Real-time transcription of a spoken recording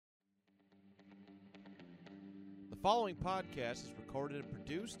following podcast is recorded and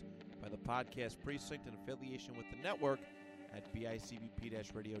produced by the Podcast Precinct in affiliation with the network at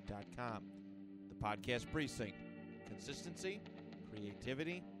bicbp-radio.com. The Podcast Precinct. Consistency,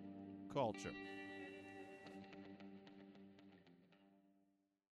 creativity, culture.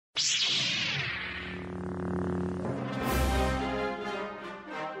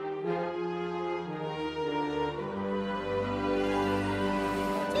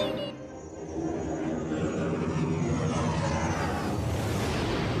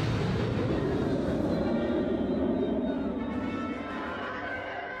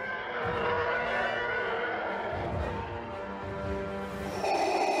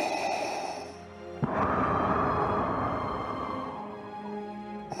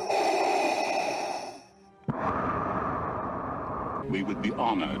 We would be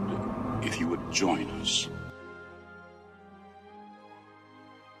honored if you would join us.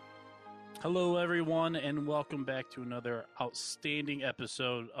 Hello, everyone, and welcome back to another outstanding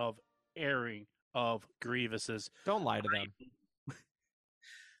episode of Airing of Grievuses. Don't lie to them.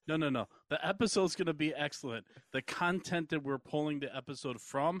 No. The episode's going to be excellent. The content that we're pulling the episode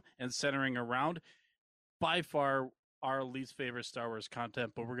from and centering around, by far, our least favorite Star Wars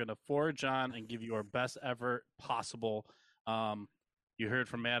content, but we're going to forge on and give you our best effort possible. You heard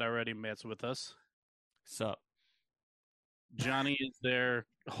from Matt already. Matt's with us. Sup? Johnny is there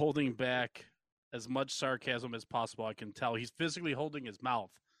holding back as much sarcasm as possible. I can tell. He's physically holding his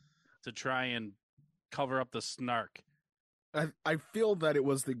mouth to try and cover up the snark. I feel that it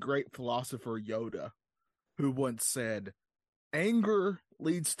was the great philosopher Yoda who once said, anger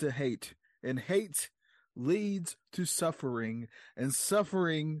leads to hate, and hate leads to suffering, and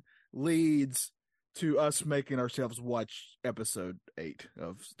suffering leads to us making ourselves watch episode 8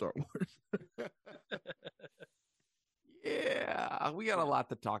 of Star Wars. Yeah, we got a lot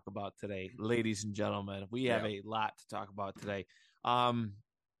to talk about today, ladies and gentlemen. We have a lot to talk about today.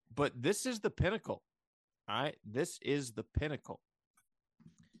 But this is the pinnacle. All right, this is the pinnacle.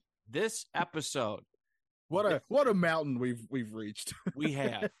 This episode. What a mountain we've reached.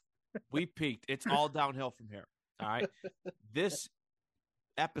 We peaked. It's all downhill from here. All right. This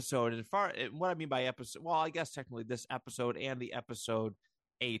episode, and what I mean by episode, well, I guess technically this episode and the episode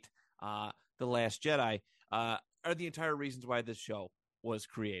 8, The Last Jedi, are the entire reasons why this show was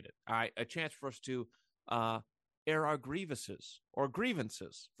created. All right, a chance for us to air our grievances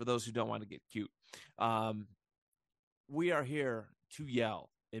for those who don't want to get cute. We are here to yell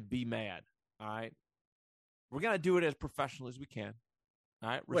and be mad. All right, we're gonna do it as professional as we can. All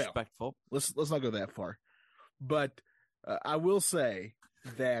right, respectful. Well, let's not go that far, but I will say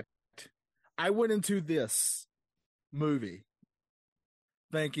that I went into this movie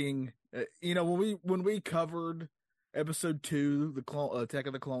thinking, when we covered episode 2, the Attack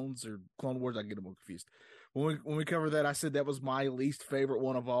of the Clones or Clone Wars, I get them all confused. When we covered that, I said that was my least favorite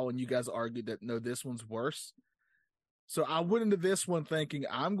one of all, and you guys argued that no, this one's worse. So I went into this one thinking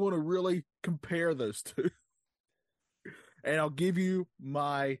I'm going to really compare those two, and I'll give you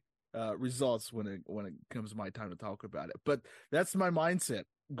my results when it comes my time to talk about it. But that's my mindset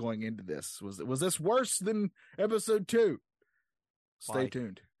going into this. Was this worse than episode 2? Stay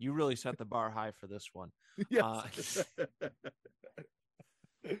tuned. You really set the bar high for this one. Yes.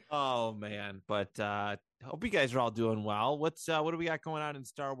 Oh man, but hope you guys are all doing well. What do we got going on in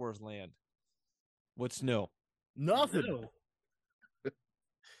Star Wars land? What's new? Nothing.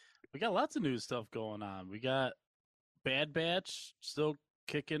 We got lots of new stuff going on. We got Bad Batch still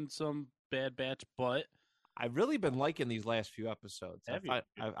kicking some Bad Batch butt. I've really been liking these last few episodes.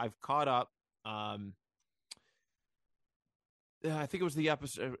 I've caught up. I think it was the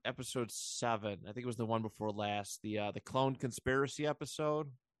episode 7. I think it was the one before last, the clone conspiracy episode,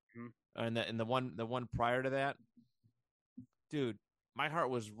 and the one prior to that. Dude, my heart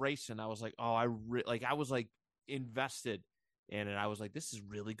was racing. I was like, oh, I was like invested in it. I was like, this is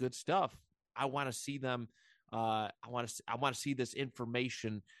really good stuff. I want to see them. I want to see this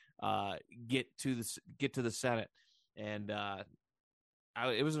information get to the Senate, and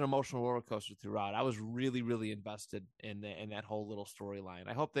it was an emotional roller coaster throughout. I was really, really invested in that whole little storyline.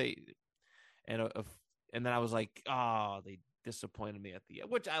 I hope they, and then I was like, oh, they disappointed me at the end,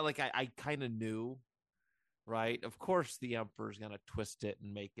 which I kind of knew, right? Of course, the Emperor's gonna twist it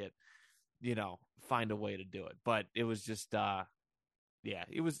and make it, find a way to do it. But it was just,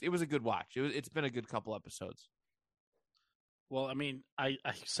 it was a good watch. It's been a good couple episodes. Well, I mean, I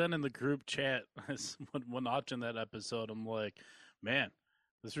sent in the group chat when watching that episode. I'm like, man,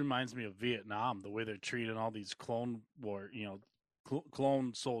 this reminds me of Vietnam, the way they're treating all these clone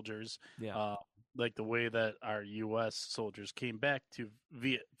clone soldiers. Yeah. Like the way that our U.S. soldiers came back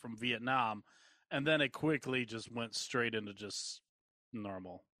from Vietnam And then it quickly just went straight into just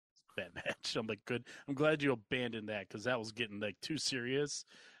normal bad match. I'm like, good. I'm glad you abandoned that because that was getting like too serious.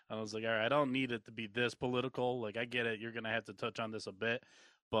 I was like, all right, I don't need it to be this political. Like, I get it. You're gonna have to touch on this a bit,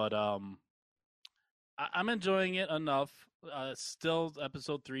 but I'm enjoying it enough. Still,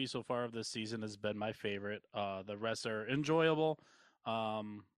 episode 3 so far of this season has been my favorite. The rest are enjoyable.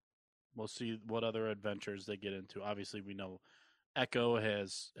 We'll see what other adventures they get into. Obviously, we know Echo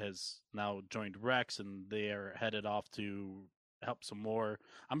has now joined Rex, and they are headed off to help some more.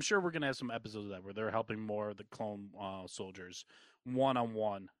 I'm sure we're going to have some episodes of that where they're helping more of the clone soldiers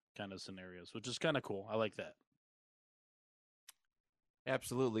one-on-one kind of scenarios, which is kind of cool. I like that.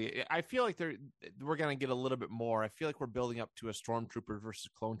 Absolutely. I feel like we're going to get a little bit more. I feel like we're building up to a Stormtroopers versus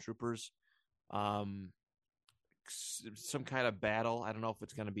Clone Troopers. Some kind of battle. I don't know if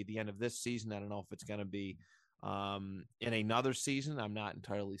it's going to be the end of this season. I don't know if it's going to be in another season. I'm not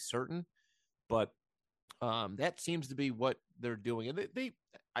entirely certain, but that seems to be what they're doing. And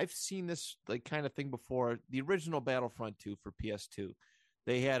I've seen this like kind of thing before. The original Battlefront 2 for PS2,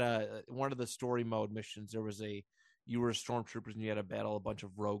 they had one of the story mode missions. There was you were stormtroopers and you had to battle a bunch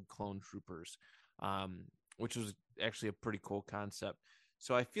of rogue clone troopers, which was actually a pretty cool concept.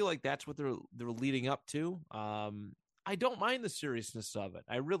 So I feel like that's what they're leading up to. I don't mind the seriousness of it.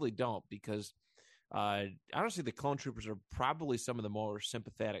 I really don't, because honestly, the clone troopers are probably some of the more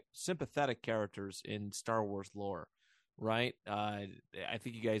sympathetic characters in Star Wars lore, right? I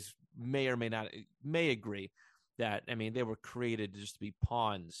think you guys may or may agree that, I mean, they were created just to be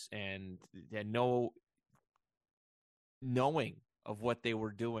pawns and no knowing of what they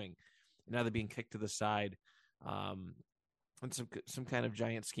were doing. Now they're being kicked to the side. And some kind of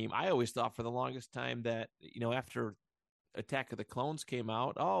giant scheme. I always thought for the longest time that, after Attack of the Clones came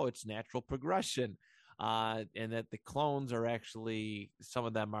out, it's natural progression. And that the clones are actually, some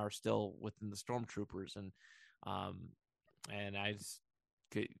of them are still within the Stormtroopers. And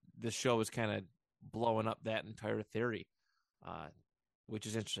this show is kind of blowing up that entire theory, which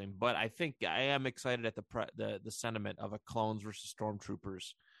is interesting. But I think I am excited at the sentiment of a clones versus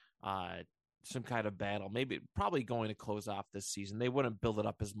Stormtroopers, some kind of battle, probably going to close off this season. They wouldn't build it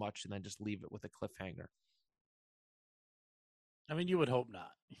up as much and then just leave it with a cliffhanger. I mean, you would hope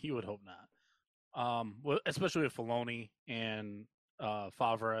not. Well, especially with Filoni and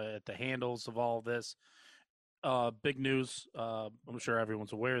Favre at the handles of all of this. Big news. I'm sure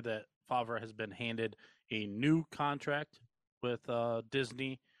everyone's aware that Favre has been handed a new contract with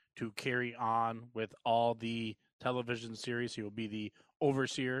Disney to carry on with all the television series. He will be the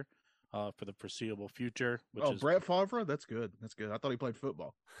overseer for the foreseeable future. Brett Favre? That's good. I thought he played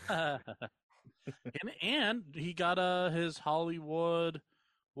football. and he got his Hollywood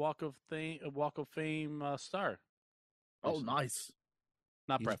Walk of Fame star. Oh, nice.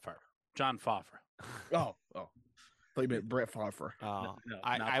 Not Brett Favre. John Favre. Oh. I thought you meant Brett Favre. No,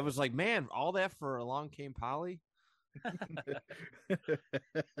 I was like, man, all that for Along Came Polly?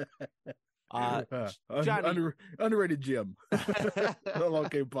 Johnny, underrated Jim. Along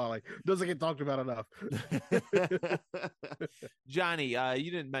Came Polly. Doesn't get talked about enough. Johnny,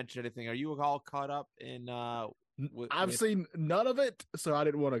 you didn't mention anything. Are you all caught up in I've seen none of it, so I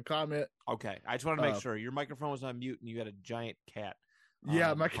didn't want to comment. Okay, I just want to make sure your microphone was on mute and you had a giant cat.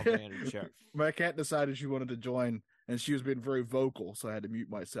 Yeah, my cat decided she wanted to join, and she was being very vocal, so I had to mute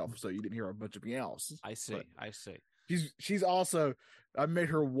myself so you didn't hear a bunch of meows. I see. She's also, I made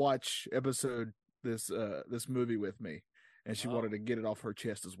her watch this movie with me, and she wanted to get it off her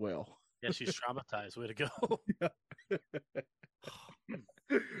chest as well. Yeah, she's traumatized. Way to go.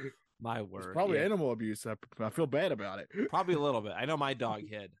 My word. It's probably animal abuse. I feel bad about it. Probably a little bit. I know my dog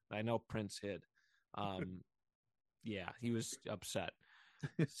hid. I know Prince hid. Yeah, he was upset.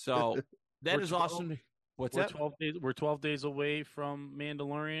 So that is awesome. What's that? 12 days, we're 12 days away from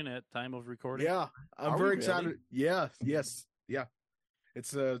Mandalorian at time of recording. Yeah, I'm very excited. Yeah, yes. Yeah.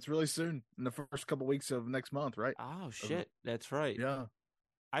 It's really soon, in the first couple weeks of next month, right? Oh shit, that's right. Yeah.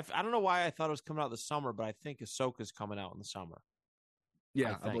 I don't know why I thought it was coming out this summer, but I think Ahsoka's coming out in the summer.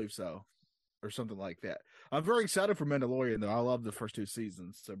 Yeah, I believe so, or something like that. I'm very excited for Mandalorian, though. I love the first 2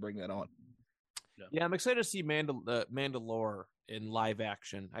 seasons, so bring that on. Yeah, I'm excited to see Mandalore in live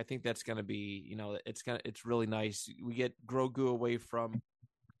action. I think that's going to be, it's really nice. We get Grogu away from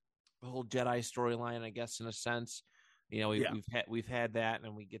the whole Jedi storyline, I guess, in a sense. We've had that,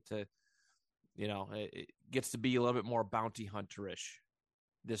 and we get to, it gets to be a little bit more bounty hunterish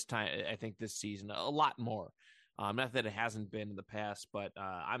this time. I think this season a lot more. Not that it hasn't been in the past, but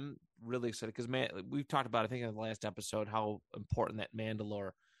I'm really excited because we've talked about, I think, in the last episode, how important that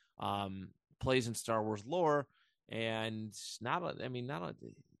Mandalore plays in Star Wars lore, and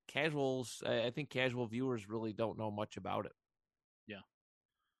casuals, I think casual viewers really don't know much about it. Yeah.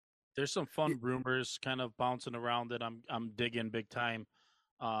 There's some fun rumors kind of bouncing around that I'm digging big time.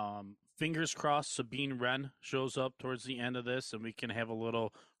 Fingers crossed Sabine Wren shows up towards the end of this and we can have a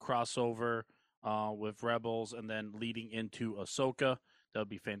little crossover with Rebels and then leading into Ahsoka. That would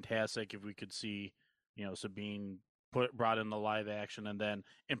be fantastic if we could see, Sabine brought in the live action and then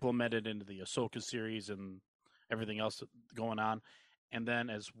implemented into the Ahsoka series and everything else going on. And then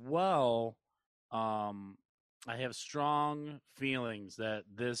as well, I have strong feelings that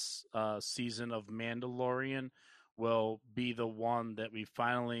this season of Mandalorian will be the one that we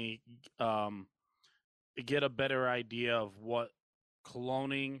finally get a better idea of what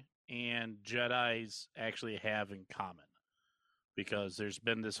cloning and Jedis actually have in common. Because there's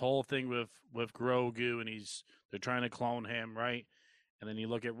been this whole thing with Grogu, and they're trying to clone him, right? And then you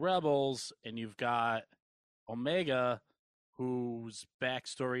look at Rebels, and you've got Omega, whose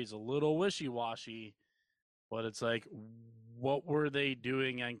backstory is a little wishy-washy, but it's like, what were they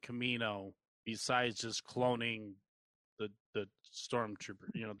doing on Kamino besides just cloning the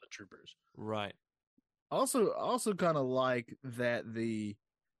stormtrooper, the troopers? Right. Also kind of like that the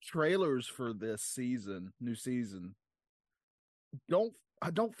trailers for this new season,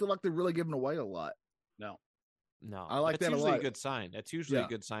 I don't feel like they're really giving away a lot. No, I like that's that a usually lot. a good sign. That's usually a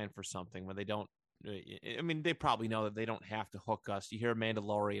good sign for something when they don't. I mean, they probably know that they don't have to hook us. You hear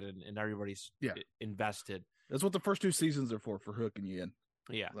Mandalorian and everybody's invested. That's what the first 2 seasons are for hooking you in.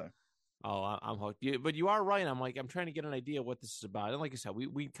 Yeah. So. Oh, I'm hooked. But you are right. I'm trying to get an idea of what this is about. And like I said,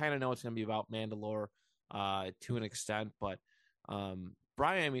 we kind of know it's going to be about Mandalore to an extent. But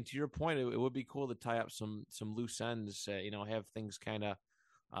Brian, I mean, to your point, it would be cool to tie up some loose ends. Have things kind of.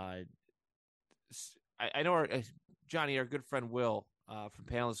 I know Johnny, our good friend Will from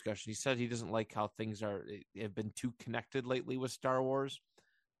Panel Discussion, he said he doesn't like how things have been too connected lately with Star Wars.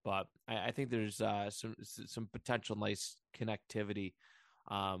 But I think there's some potential nice connectivity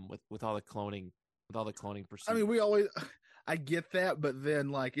with all the cloning procedures. I mean, I get that, but then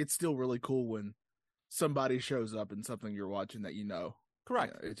like it's still really cool when somebody shows up in something you're watching that you know.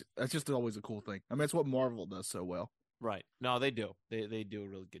 Correct. That's just always a cool thing. I mean, it's what Marvel does so well. Right. No, they do. They do a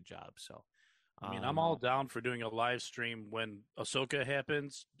really good job. So, I mean, I'm all down for doing a live stream when Ahsoka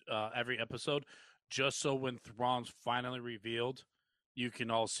happens, every episode, just so when Thrawn's finally revealed, you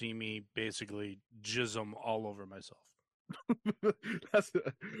can all see me basically jism all over myself.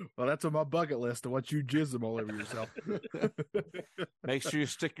 That's on my bucket list. I want you jism all over yourself. Make sure you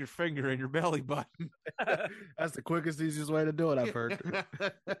stick your finger in your belly button. That's the quickest, easiest way to do it, I've heard.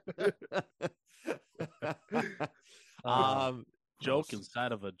 Joke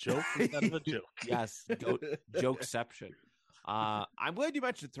inside of a joke inside of a joke. Yes, jokeception. I'm glad you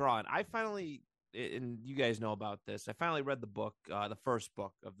mentioned Thrawn. I finally, and you guys know about this, I finally read the book, the first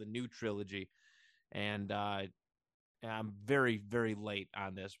book of the new trilogy, and I'm very, very late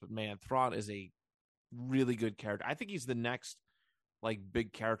on this, but man, Thrawn is a really good character. I think he's the next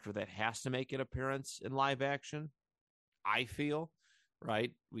big character that has to make an appearance in live action. I feel,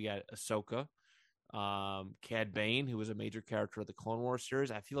 right? We got Ahsoka, Cad Bane, who was a major character of the Clone Wars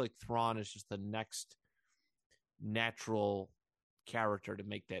series. I feel like Thrawn is just the next natural character to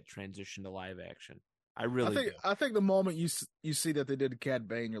make that transition to live action. I think the moment you see that they did Cad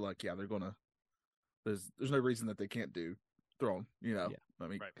Bane, you're like, yeah, they're gonna. There's no reason that they can't do Thrawn, Yeah. I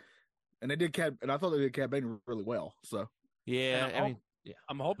mean, right. And they did and I thought they did Cad Bane really well. So yeah,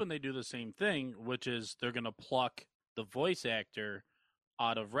 I'm hoping they do the same thing, which is they're gonna pluck the voice actor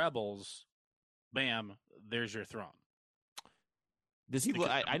out of Rebels. Bam, there's your Thrawn. Does he?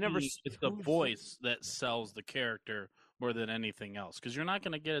 I never. It's the voice that sells the character more than anything else, because you're not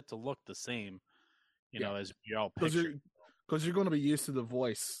gonna get it to look the same, as you all picture. Because you're going to be used to the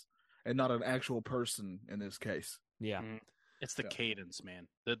voice and not an actual person in this case. Yeah. Mm-hmm. It's the cadence, man.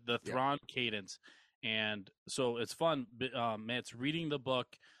 The Thrawn cadence. And so it's fun. Matt's reading the book.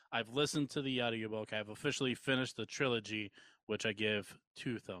 I've listened to the audiobook. I've officially finished the trilogy, which I give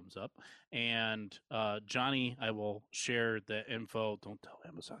 2 thumbs up. And Johnny, I will share the info. Don't tell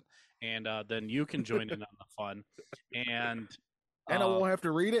Amazon. And then you can join in on the fun. And I won't have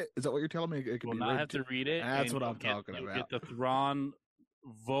to read it? Is that what you're telling me? It will not have to read it. That's what I'm talking about. Get the Thrawn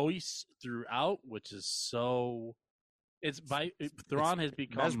voice throughout, which is so... Thrawn has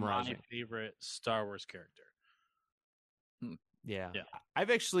become my favorite Star Wars character. Yeah. I've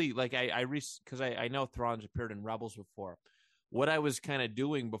actually because I know Thrawn's appeared in Rebels before. What I was kind of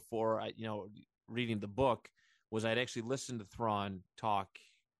doing before reading the book was I'd actually listen to Thrawn talk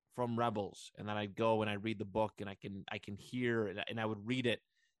from Rebels, and then I'd go and I'd read the book, and I can hear, and I would read it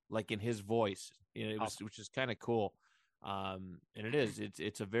like in his voice, which is kind of cool. And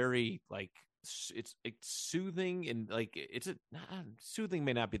it's a very like it's soothing, and like soothing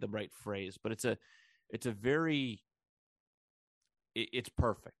may not be the right phrase, but it's a very it's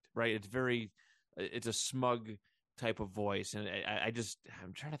perfect, right? It's a smug type of voice, and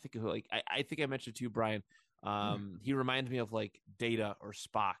I'm trying to think of like I think I mentioned to you, Brian. He reminds me of like Data or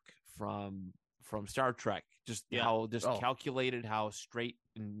Spock from Star Trek. Just how calculated, how straight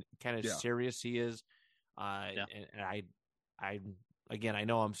and kind of serious he is. And I again, I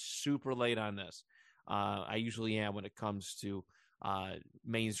know I'm super late on this. I usually am when it comes to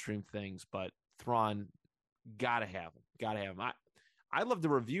mainstream things, but Thrawn, gotta have him. I love to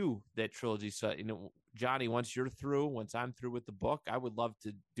review that trilogy. So, Johnny, once I'm through with the book, I would love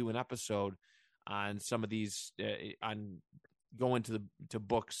to do an episode on some of these, on going to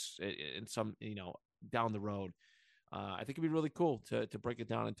books and some, down the road. I think it'd be really cool to break it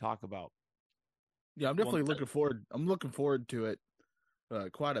down and talk about. Yeah, I'm definitely looking forward. I'm looking forward to it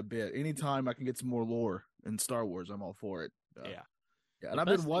quite a bit. Anytime I can get some more lore in Star Wars, I'm all for it. Yeah. And I've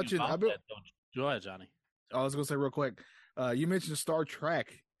been watching. Go ahead, Johnny. I was going to say real quick. You mentioned Star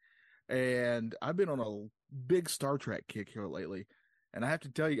Trek, and I've been on a big Star Trek kick here lately. And I have to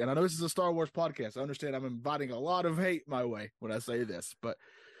tell you, and I know this is a Star Wars podcast. I understand I'm inviting a lot of hate my way when I say this, but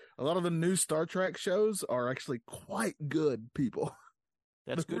a lot of the new Star Trek shows are actually quite good, people.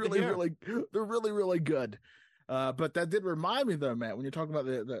 That's good really, to hear. They're really, really good. But that did remind me, though, Matt, when you're talking about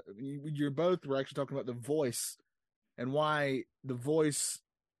you're both were actually talking about the voice and why the voice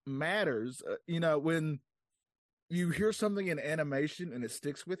matters. When you hear something in animation and it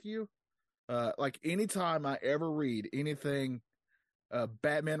sticks with you, like anytime I ever read anything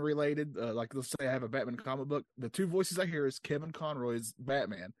Batman related, like let's say I have a Batman comic book, the two voices I hear is Kevin Conroy's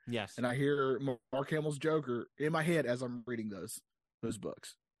Batman. Yes. And I hear Mark Hamill's Joker in my head as I'm reading those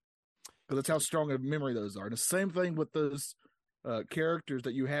books. Because that's how strong a memory those are. And the same thing with those characters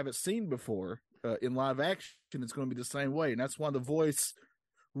that you haven't seen before in live action, it's going to be the same way. And that's why the voice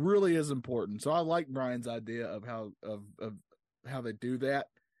really is important. So I like Brian's idea of how they do that.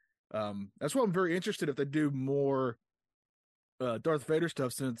 That's why I'm very interested if they do more Darth Vader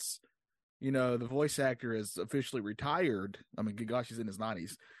stuff, since the voice actor is officially retired. I mean, gosh, he's in his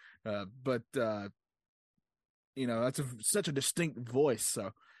 90s, but that's such a distinct voice. So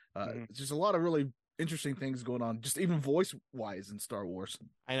it's just a lot of really interesting things going on, just even voice wise in Star Wars.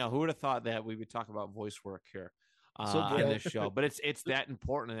 I know, who would have thought that we would talk about voice work here on this show, but it's that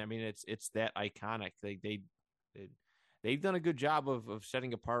important. I mean, it's that iconic. They've done a good job of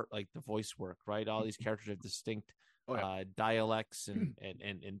setting apart like the voice work, right? All these characters have distinct dialects and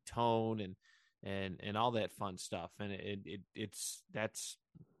tone and all that fun stuff, and that's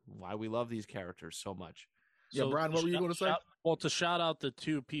why we love these characters so much. Yeah, Brian, what were you going to say? To shout out the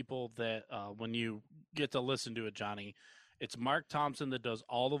two people that when you get to listen to it, Johnny, it's Mark Thompson that does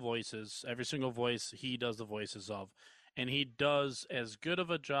all the voices, every single voice he does the voices of, and he does as good of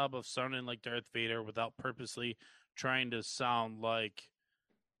a job of sounding like Darth Vader without purposely trying to sound like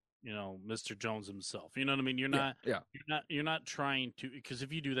Mr. Jones himself. You know what I mean? You're not trying to, because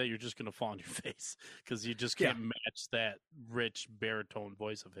if you do that, you're just going to fall on your face because you just can't match that rich baritone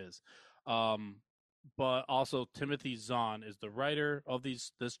voice of his. But also Timothy Zahn is the writer of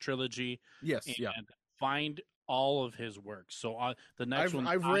this trilogy. Yes, and find all of his work. So the next one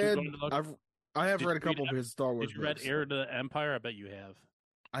I have read a couple of his Star Wars. Did you read Heir to the Empire? I bet you have.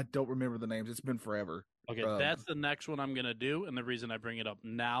 I don't remember the names. It's been forever. Okay, that's the next one I'm going to do. And the reason I bring it up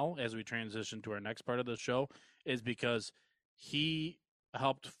now as we transition to our next part of the show is because he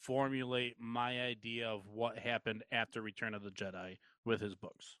helped formulate my idea of what happened after Return of the Jedi with his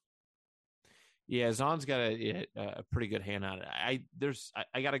books. Yeah, Zahn's got a pretty good hand on it.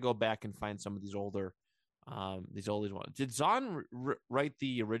 I got to go back and find some of these older ones. Did Zahn write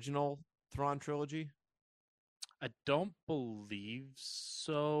the original Thrawn trilogy? I don't believe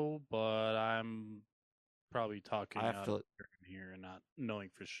so, but I'm probably talking out of here and not knowing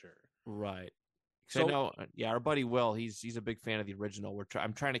for sure. Right. So I know, our buddy Will, he's a big fan of the original.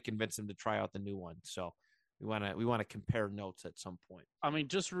 I'm trying to convince him to try out the new one. So we want to compare notes at some point. I mean,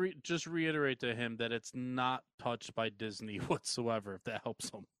 just reiterate to him that it's not touched by Disney whatsoever, if that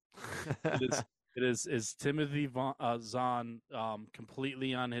helps him. It is Timothy Zahn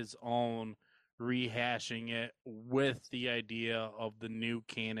completely on his own, rehashing it with the idea of the new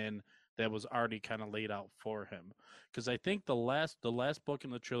canon that was already kind of laid out for him. Because I think the last book in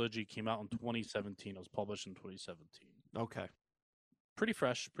the trilogy came out in 2017. It was published in 2017. Okay. Pretty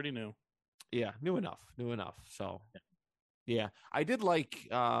fresh, pretty new. Yeah, new enough. So, yeah. I did like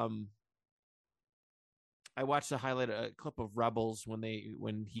I watched a clip of Rebels when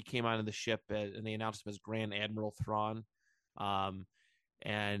he came onto the ship and they announced him as Grand Admiral Thrawn,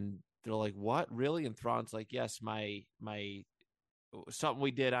 and they're like, "What, really?" And Thrawn's like, "Yes, my something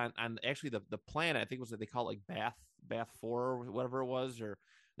we did on actually the planet. I think it was they call it like Bath 4 or whatever it was, or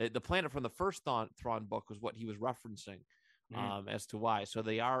the planet from the first Thrawn book was what he was referencing, as to why. So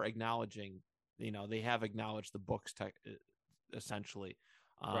they are acknowledging, they have acknowledged the books essentially."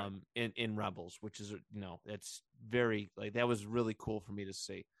 Right. In Rebels, which is, it's very, like, that was really cool for me to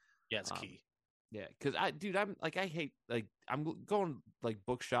see. Yeah, it's key. Yeah, because I hate, like, I'm going like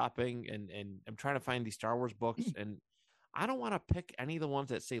book shopping and I'm trying to find these Star Wars books, and I don't want to pick any of the ones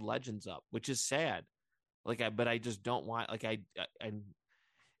that say Legends up, which is sad. But I just don't want, like,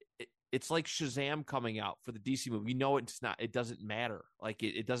 it's like Shazam coming out for the DC movie. It doesn't matter. Like,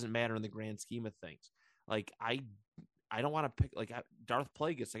 it doesn't matter in the grand scheme of things. Like, I don't want to pick, like, Darth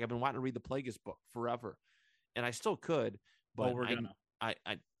Plagueis. Like, I've been wanting to read the Plagueis book forever, and I still could, but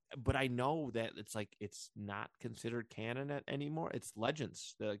but I know that it's not considered canon anymore. It's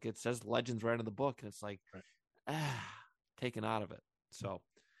Legends. Like, it says Legends right in the book, and it's like, taken out of it. So,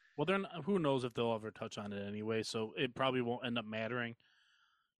 well, who knows if they'll ever touch on it anyway? So it probably won't end up mattering.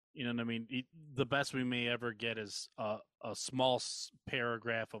 You know what I mean? The best we may ever get is a small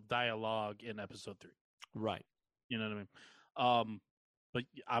paragraph of dialogue in episode 3. Right. You know what I mean? But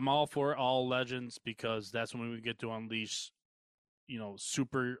I'm all for all Legends because that's when we get to unleash,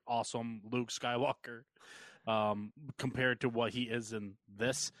 super awesome Luke Skywalker, compared to what he is in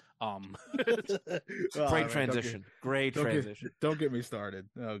this. Great transition. Great transition. Don't get me started.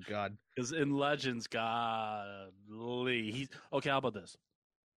 Oh God. Because in Legends, godly, he's okay. How about this?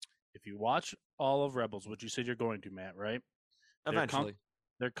 If you watch all of Rebels, which you said you're going to, Matt, right? Eventually.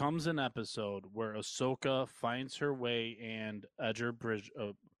 There comes an episode where Ahsoka finds her way and Ezra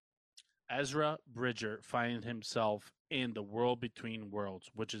Bridger finds himself in the world between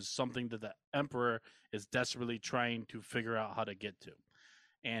worlds, which is something that the Emperor is desperately trying to figure out how to get to.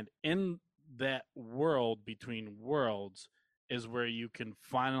 And in that world between worlds is where you can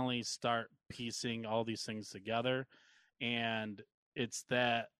finally start piecing all these things together. And it's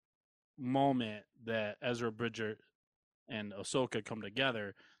that moment that Ezra Bridger and Ahsoka come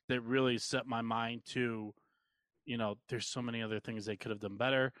together that really set my mind to, there's so many other things they could have done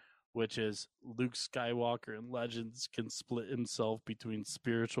better, which is Luke Skywalker in Legends can split himself between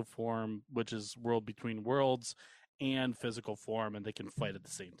spiritual form, which is world between worlds, and physical form, and they can fight at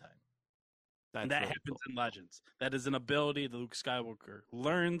the same time. And that really happens in Legends. That is an ability that Luke Skywalker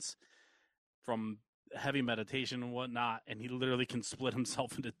learns from heavy meditation and whatnot, and he literally can split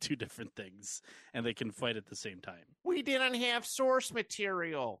himself into two different things, and they can fight at the same time. We didn't have source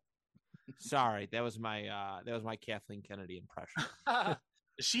material. Sorry, that was my Kathleen Kennedy impression.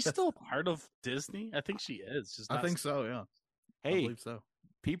 Is she still part of Disney? I think she is. I think so. Yeah. Hey, I believe so.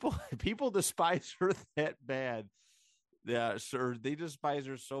 People despise her that bad. Yeah, sir. They despise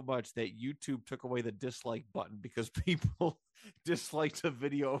her so much that YouTube took away the dislike button because people disliked a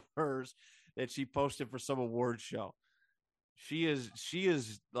video of hers that she posted for some award show. She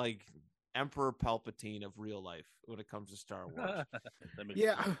is like Emperor Palpatine of real life when it comes to Star Wars.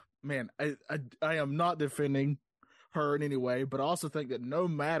 Yeah, man, I am not defending her in any way, but I also think that no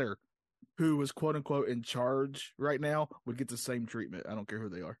matter who was quote unquote in charge right now would get the same treatment. I don't care who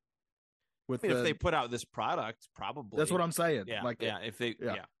they are. If they put out this product, probably. That's what I'm saying. Yeah,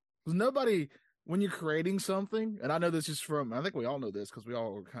 Because nobody, when you're creating something, and I know this is I think we all know this because we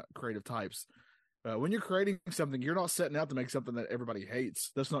all are creative types. When you're creating something, you're not setting out to make something that everybody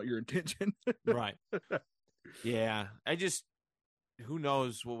hates. That's not your intention. Right. Yeah. Who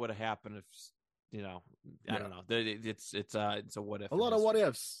knows what would have happened if, I don't know. It's a what if. A lot of what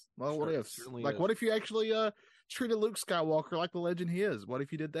ifs. What ifs. Like, what if you actually treated Luke Skywalker like the legend he is? What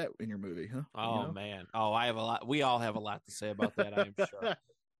if you did that in your movie? Huh? Oh, man. Oh, I have a lot. We all have a lot to say about that, I am sure.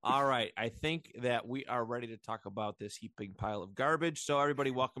 All right. I think that we are ready to talk about this heaping pile of garbage. So, everybody,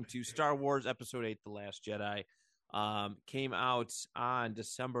 welcome to Star Wars Episode 8, The Last Jedi. Came out on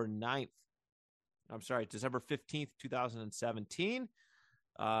December 15th, 2017,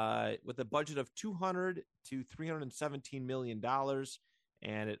 with a budget of $200 to $317 million,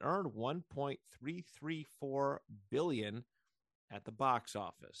 and it earned $1.334 billion at the box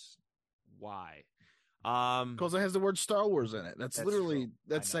office. Why? Because it has the word Star Wars in it. That's literally true.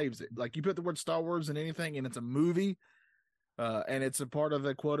 That saves it. Like, you put the word Star Wars in anything, and it's a movie, and it's a part of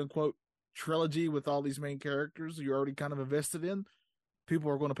a quote unquote trilogy with all these main characters you're already kind of invested in. People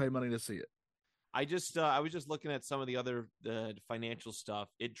are going to pay money to see it. I was just looking at some of the other financial stuff.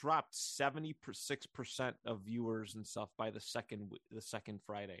 It dropped 76% of viewers and stuff by the second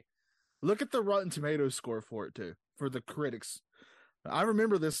Friday. Look at the Rotten Tomatoes score for it too, for the critics. I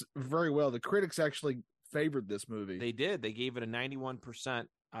remember this very well. The critics actually favored this movie. They did. They gave it a 91%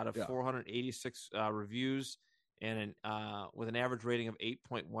 out of 486 reviews, and with an average rating of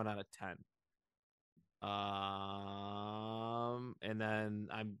 8.1 out of 10. And then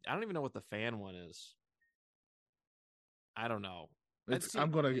I don't even know what the fan one is. I don't know. I'm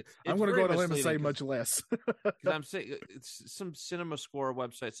gonna go on a limb and say much less. Because I'm saying it's some Cinema Score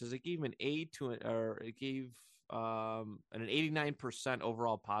website says it gave an A to it, or it gave an 89%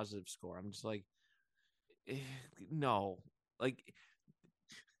 overall positive score. I'm just like, no. Like,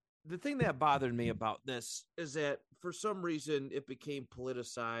 the thing that bothered me about this is that for some reason it became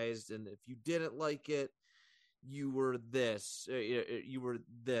politicized, and if you didn't like it, you were this,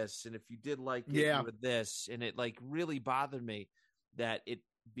 and if you did like it, you were this, and it like really bothered me that it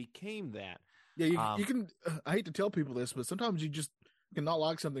became that. Yeah, you can. I hate to tell people this, but sometimes you just cannot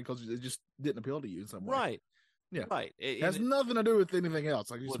like something because it just didn't appeal to you in some way. Right. Yeah. Right. It has nothing to do with anything else.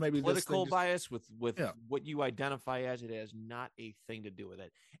 Like just maybe political bias, with what you identify as, it has not a thing to do with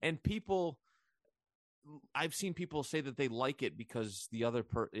it. And I've seen people say that they like it because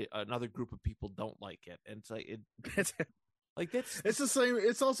another group of people don't like it, and it's like it's the same.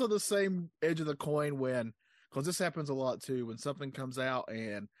 It's also the same edge of the coin because this happens a lot too, when something comes out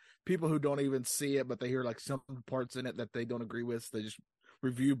and people who don't even see it, but they hear like some parts in it that they don't agree with, they just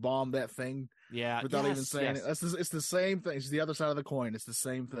review bomb that thing. Yeah, without even saying it. It's the same thing. It's the other side of the coin. It's the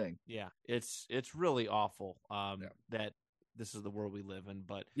same thing. Yeah, it's really awful. That this is the world we live in.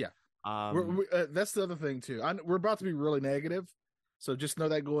 But yeah, that's the other thing too. We're about to be really negative, so just know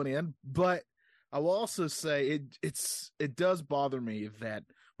that going in. But I will also say it does bother me that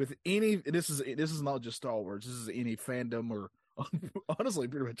with any this is not just Star Wars. This is any fandom or honestly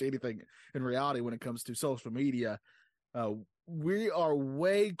pretty much anything in reality when it comes to social media. We are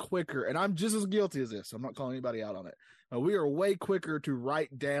way quicker, and I'm just as guilty as this. I'm not calling anybody out on it. We are way quicker to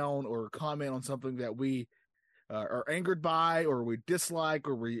write down or comment on something that we are angered by, or we dislike,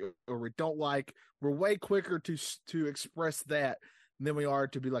 or we don't like. We're way quicker to express that than we are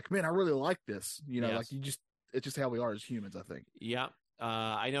to be like, man, I really like this. You know, yes. like it's just how we are as humans, I think. Yeah.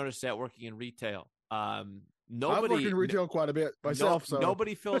 I noticed that working in retail. I've worked in retail quite a bit myself. So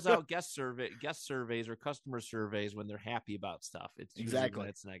nobody fills out guest surveys or customer surveys when they're happy about stuff. It's usually when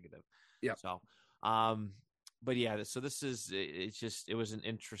it's negative. Yeah. So, but yeah. So this is it was an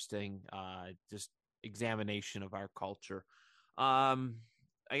interesting just examination of our culture. I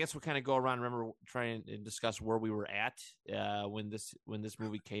guess we'll kind of go around. Remember, trying and discuss where we were at when this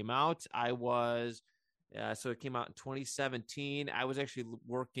movie came out. I was so it came out in 2017. I was actually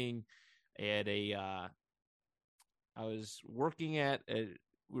working at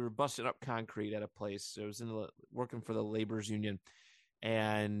we were busting up concrete at a place. So I was working for the laborers union,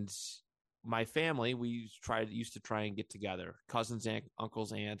 and my family, we used to try and get together. Cousins,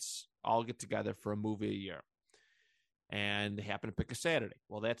 uncles, aunts, all get together for a movie a year. And they happened to pick a Saturday.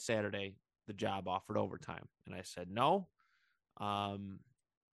 Well, that Saturday, the job offered overtime. And I said, no.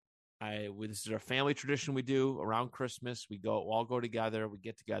 This is our family tradition we do around Christmas. We all go together, we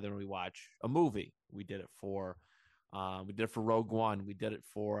get together, and we watch a movie. We did it for Rogue One. We did it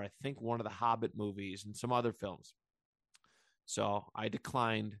for, I think, one of the Hobbit movies and some other films. So I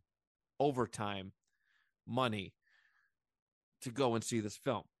declined overtime money to go and see this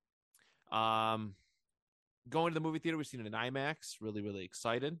film. Going to the movie theater, we've seen it in IMAX. Really, really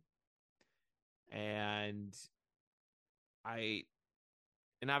excited. And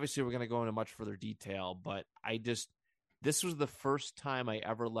obviously we're going to go into much further detail, but this was the first time I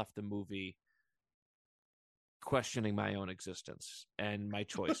ever left a movie questioning my own existence and my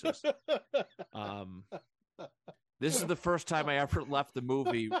choices. This is the first time I ever left the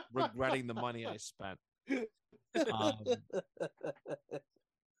movie regretting the money I spent.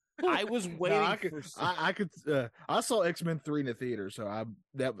 I was waiting. I saw X-Men 3 in the theater, so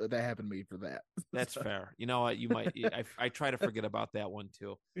that happened to me for that. That's fair. You know what? You might. I try to forget about that one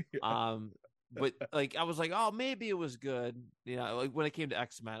too. But like I was like, oh, maybe it was good. You know, like when it came to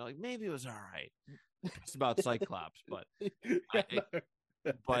X-Men, like maybe it was all right. It's about Cyclops, but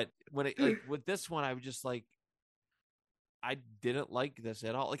when with this one, I was just like, I didn't like this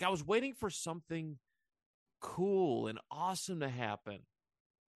at all. Like I was waiting for something cool and awesome to happen,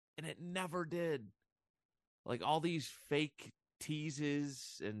 and it never did. Like all these fake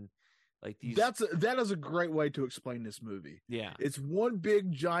teases and like these. That is a great way to explain this movie. Yeah, it's one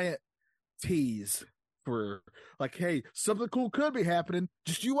big giant tease for like, hey, something cool could be happening.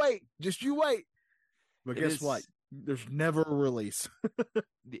 Just you wait. But guess what? There's never a release.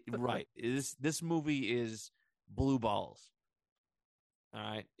 Right. This movie is blue balls. All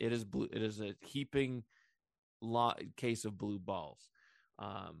right, it is blue. It is a heaping case of blue balls.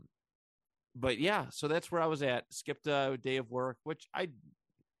 But yeah, so that's where I was at. Skipped a day of work, which I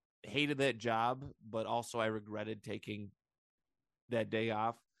hated that job, but also I regretted taking that day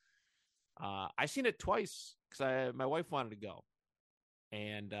off. I seen it twice because my wife wanted to go,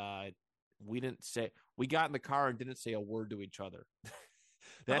 and we got in the car and didn't say a word to each other.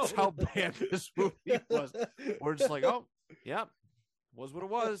 That's how bad this movie was. We're just like, oh, yeah, was what it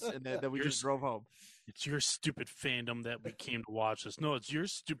was, and then we just drove home. It's your stupid fandom that we came to watch this. No, it's your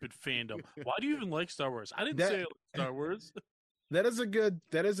stupid fandom. Why do you even like Star Wars? I didn't say I like Star Wars. That is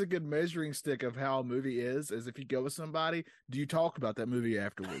a good measuring stick of how a movie is if you go with somebody, do you talk about that movie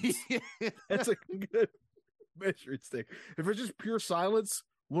afterwards? That's a good measuring stick. If it's just pure silence,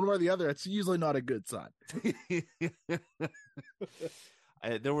 one way or the other, it's usually not a good sign.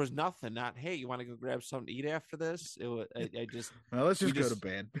 There was nothing. Not, hey, you want to go grab something to eat after this? It was. I just. Well, let's just go to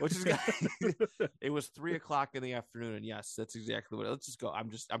bed. It was 3:00 in the afternoon, and yes, that's exactly what. Let's just go. I'm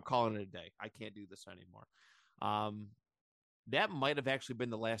calling it a day. I can't do this anymore. That might have actually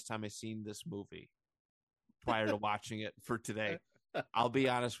been the last time I seen this movie prior to watching it for today. I'll be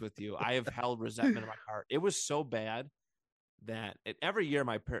honest with you. I have held resentment in my heart. It was so bad that every year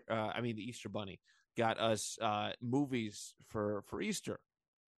the Easter Bunny got us movies for Easter.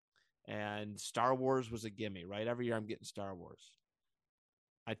 And Star Wars was a gimme, right? Every year I'm getting Star Wars.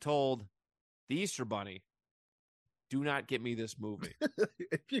 I told the Easter Bunny, do not get me this movie.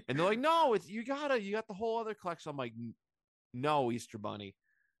 And they're like, no, you got the whole other collection. I'm like, no, Easter Bunny,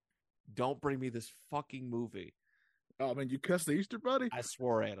 don't bring me this fucking movie. Oh, man, you cussed the Easter Bunny? I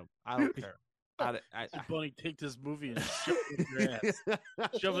swore at him. I don't care. Easter Bunny, take this movie and shove it in your ass.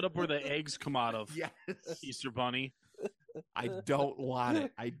 Shove it up where the eggs come out of. Yes. Easter Bunny. I don't want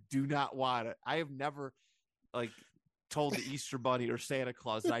it. I do not want it. I have never told the Easter Bunny or Santa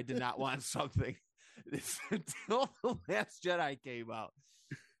Claus that I did not want something until The Last Jedi came out.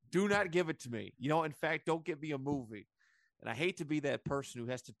 Do not give it to me. In fact, don't give me a movie. And I hate to be that person who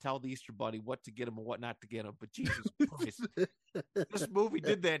has to tell the Easter Bunny what to get him and what not to get him. But Jesus Christ, this movie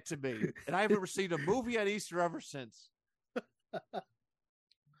did that to me. And I haven't received a movie on Easter ever since.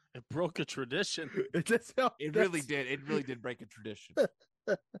 It broke a tradition. It really did. It really did break a tradition.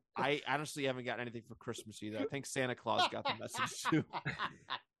 I honestly haven't gotten anything for Christmas either. I think Santa Claus got the message too.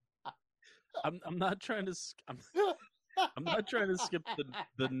 I'm not trying to. I'm not trying to skip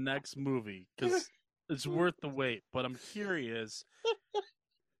the next movie because it's worth the wait. But I'm curious.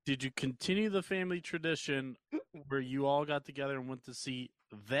 Did you continue the family tradition where you all got together and went to see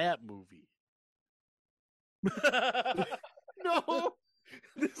that movie? No.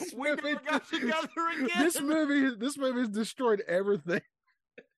 We never got together again. This movie's destroyed everything.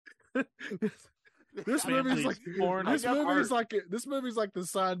 This movie's like the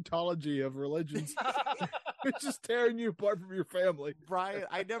Scientology of religions. It's just tearing you apart from your family. Brian,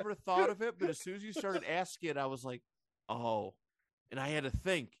 I never thought of it, but as soon as you started asking it, I was like, oh. And I had to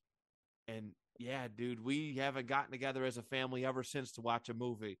think. And yeah, dude, we haven't gotten together as a family ever since to watch a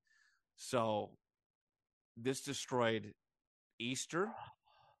movie. So this destroyed Easter.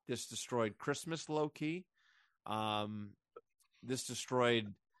 This destroyed Christmas low key. This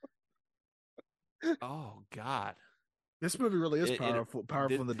destroyed. Oh God! This movie really is powerful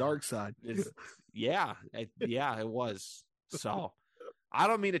on the dark side. It was. So I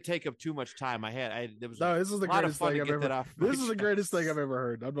don't mean to take up too much time. This is the greatest thing I've ever. This is the greatest thing I've ever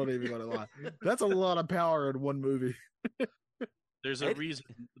heard. I'm not even going to lie. That's a lot of power in one movie. There's a reason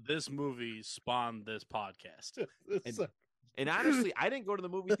this movie spawned this podcast. And honestly, I didn't go to the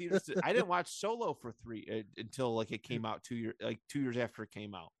movie theaters. I didn't watch Solo for until it came out 2 years after it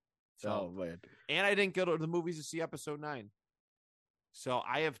came out. So, man. And I didn't go to the movies to see Episode 9. So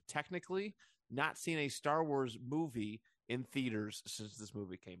I have technically not seen a Star Wars movie in theaters since this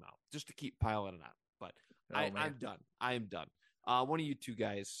movie came out. Just to keep piling it on. But I'm done. I am done. One of you two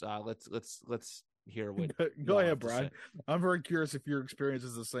guys, let's hear what. Go ahead, Brian. I'm very curious if your experience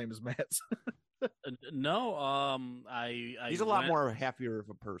is the same as Matt's. No, he's a lot more happier of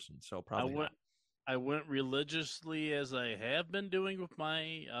a person, so probably not. I went religiously as I have been doing with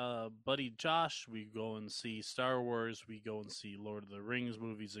my buddy Josh. We go and see Star Wars. We go and see Lord of the Rings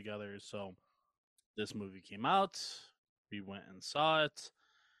movies together. So this movie came out. We went and saw it.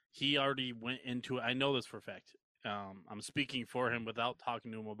 He already went into it. I know this for a fact. I'm speaking for him without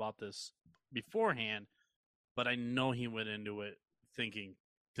talking to him about this beforehand, but I know he went into it thinking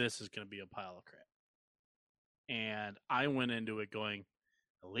this is going to be a pile of crap. And I went into it going,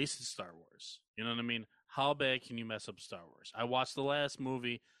 at least it's Star Wars. You know what I mean? How bad can you mess up Star Wars? I watched the last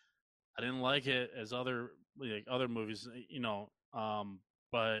movie. I didn't like it as other movies.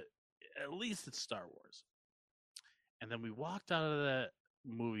 but at least it's Star Wars. And then we walked out of that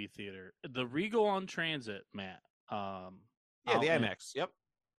movie theater, the Regal on Transit, Matt. The IMAX. Yep.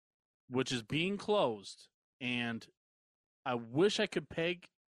 Which is being closed, and I wish I could peg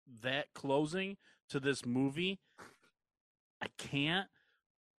that closing to this movie. I can't,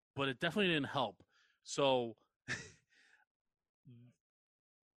 but it definitely didn't help. So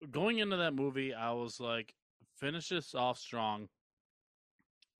going into that movie, I was like, finish this off strong.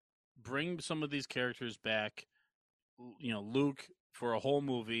 Bring some of these characters back. You know, Luke for a whole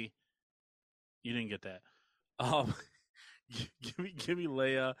movie. You didn't get that. Give me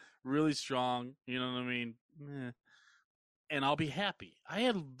Leia really strong. You know what I mean? And I'll be happy. I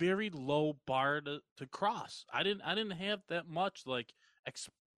had a very low bar to cross. I didn't have that much like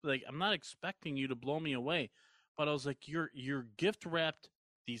I'm not expecting you to blow me away, but I was like, you're gift wrapped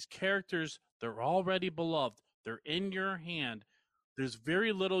these characters. They're already beloved. They're in your hand. There's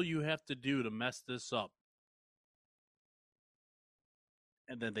very little you have to do to mess this up.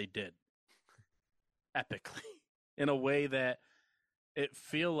 And then they did. Epically. In a way that it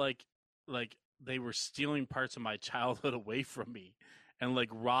feel like they were stealing parts of my childhood away from me and like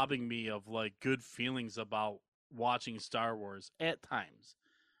robbing me of like good feelings about watching Star Wars at times.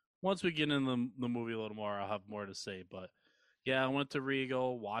 Once we get into the movie a little more, I'll have more to say. But yeah, I went to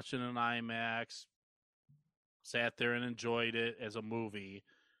Regal, watching an IMAX, sat there and enjoyed it as a movie.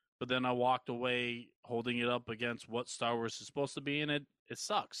 But then I walked away holding it up against what Star Wars is supposed to be, and it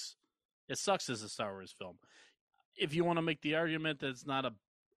sucks. It sucks as a Star Wars film. If you want to make the argument that it's not a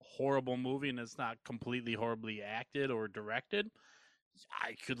horrible movie and it's not completely horribly acted or directed,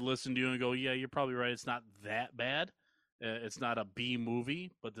 I could listen to you and go, yeah, you're probably right. It's not that bad. It's not a B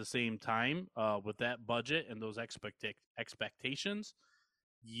movie, but at the same time, with that budget and those expectations,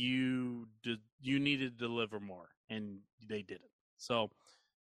 you needed to deliver more, and they didn't. So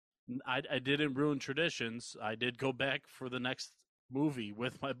I didn't ruin traditions. I did go back for the next movie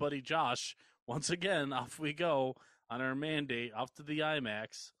with my buddy Josh. Once again, off we go on our mandate, off to the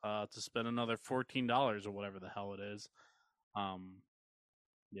IMAX to spend another $14 or whatever the hell it is.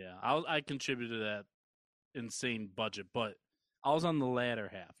 Yeah, I contributed to that insane budget, but I was on the latter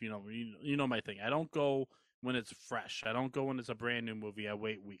half. You know my thing. I don't go when it's fresh. I don't go when it's a brand new movie. I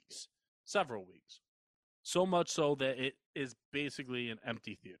wait weeks, several weeks, so much so that it is basically an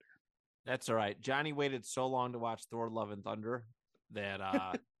empty theater. That's all right. Johnny waited so long to watch Thor: Love and Thunder that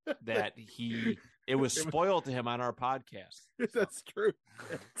that it was spoiled to him on our podcast. That's true.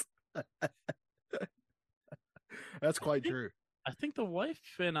 That's quite true. I think the wife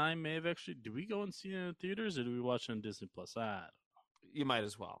and I may have actually. Do we go and see it in the theaters, or do we watch it on Disney Plus? You might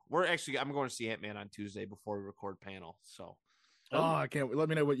as well. I'm going to see Ant-Man on Tuesday before we record panel. So, I can't. Let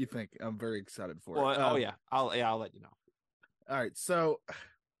me know what you think. I'm very excited for it. I'll let you know. All right, so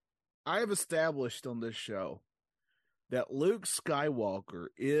I have established on this show that Luke Skywalker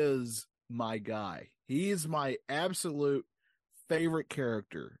is my guy. He's my absolute favorite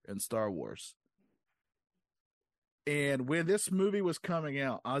character in Star Wars. And when this movie was coming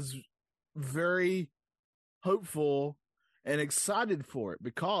out, I was very hopeful and excited for it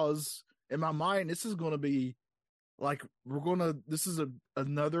because in my mind, this is going to be like, this is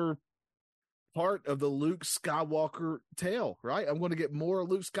another part of the Luke Skywalker tale, right? I'm going to get more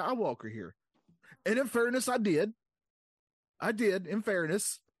Luke Skywalker here. And in fairness, I did, in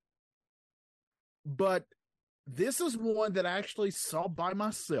fairness. But this is one that I actually saw by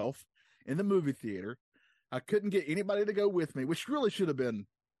myself in the movie theater. I couldn't get anybody to go with me, which really should have been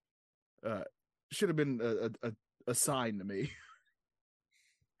a sign to me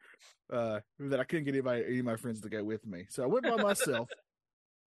that I couldn't get any of my friends to go with me. So I went by myself.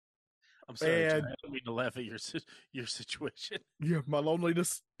 I'm sorry, I don't mean to laugh at your situation. Yeah, my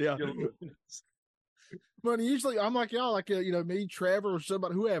loneliness. Yeah. But usually I'm like y'all, me, Trevor, or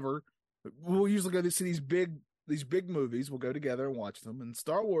somebody, whoever. We'll usually go to see these big movies. We'll go together and watch them. And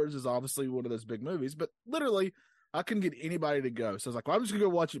Star Wars is obviously one of those big movies. But literally, I couldn't get anybody to go. So I was like, well, I'm just going to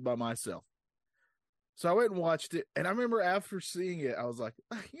go watch it by myself. So I went and watched it. And I remember after seeing it, I was like,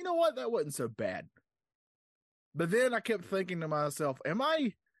 you know what? That wasn't so bad. But then I kept thinking to myself,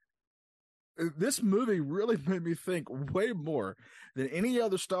 this movie really made me think way more than any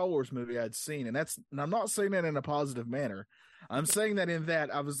other Star Wars movie I'd seen. And I'm not saying that in a positive manner. I'm saying that in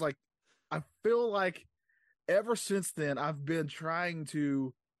that I was like, I feel like ever since then, I've been trying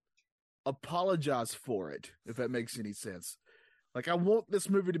to apologize for it, if that makes any sense. Like, I want this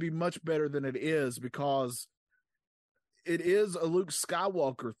movie to be much better than it is because it is a Luke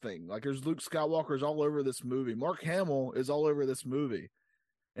Skywalker thing. Like, there's Luke Skywalker's all over this movie. Mark Hamill is all over this movie.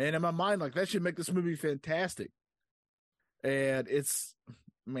 And in my mind, like, that should make this movie fantastic. and it's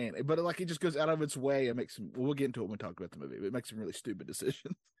man, but like it just goes out of its way and makes some. We'll get into it when we talk about the movie. But it makes some really stupid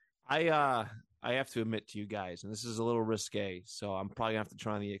decisions. I have to admit to you guys, and this is a little risque, so I'm probably gonna have to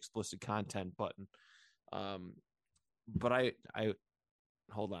turn on the explicit content button. But I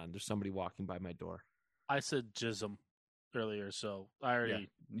hold on. There's somebody walking by my door. I said jism earlier, so I already. Yeah.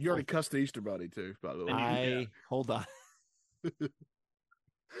 You already cussed the Easter Bunny too, by the way. Hold on.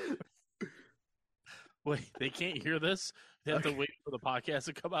 Wait, they can't hear this. They have to wait for the podcast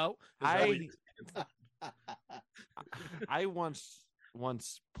to come out. I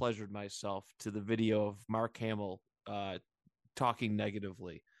once pleasured myself to the video of Mark Hamill talking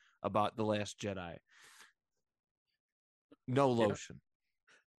negatively about The Last Jedi. No lotion.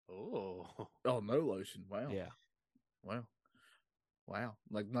 Oh, no lotion. Wow. Yeah. Wow.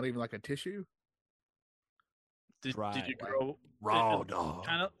 Like not even like a tissue. Did you grow raw dog?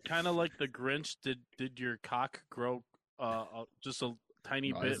 Kind of like the Grinch. Did your cock grow just a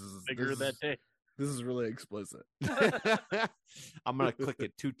tiny bit bigger that day? This is really explicit. I'm gonna click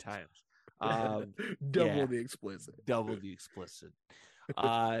it 2 times. Double the explicit. Double the explicit.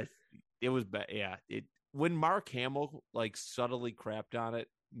 It was bad. Yeah. When Mark Hamill like subtly crapped on it,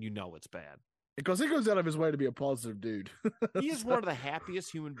 you know it's bad. Because he goes out of his way to be a positive dude. He is one of the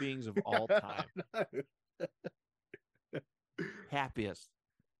happiest human beings of all time. Happiest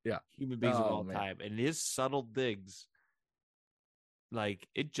human beings of all time. And his subtle digs, like,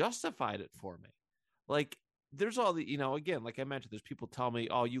 it justified it for me. Like, there's all the, again, like I mentioned, there's people tell me,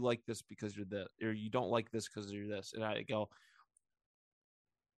 oh, you like this because you're this, or you don't like this because you're this. And I go,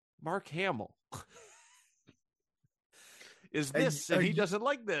 Mark Hamill is this, and he doesn't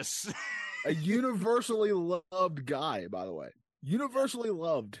like this. A universally loved guy, by the way. Universally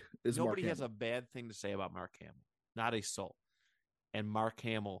loved is Nobody Mark has Hamill. a bad thing to say about Mark Hamill. Not a soul. And Mark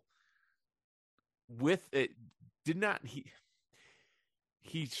Hamill, with it, did not he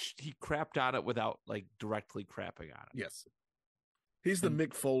crapped on it without like directly crapping on it. Yes, he's the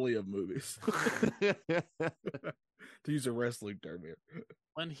Mick Foley of movies, to use a wrestling term here.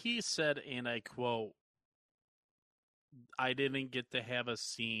 When he said, and I quote, "I didn't get to have a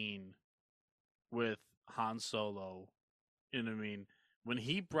scene with Han Solo," you know what I mean? When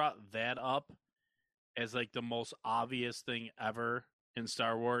he brought that up as like the most obvious thing ever in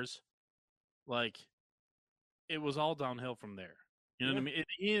Star Wars, like it was all downhill from there. You know what I mean?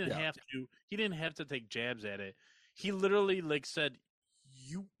 He didn't have to take jabs at it. He literally like said,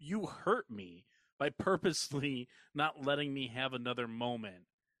 "You hurt me by purposely not letting me have another moment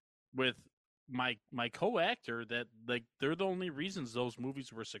with my co-actor that like they're the only reasons those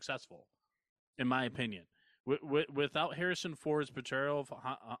movies were successful, in my opinion. Without Harrison Ford's portrayal of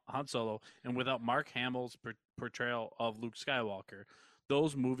Han Solo and without Mark Hamill's portrayal of Luke Skywalker,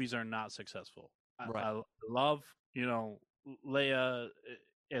 those movies are not successful. Right. I love, Leia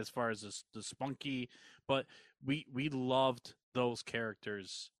as far as the spunky, but we loved those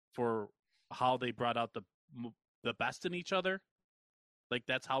characters for how they brought out the best in each other. Like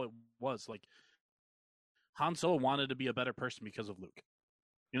that's how it was. Like Han Solo wanted to be a better person because of Luke.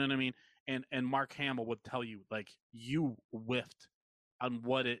 You know what I mean? And Mark Hamill would tell you, like, you whiffed on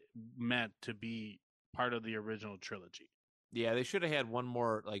what it meant to be part of the original trilogy. Yeah, they should have had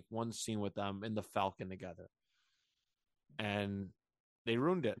one scene with them in the Falcon together. And they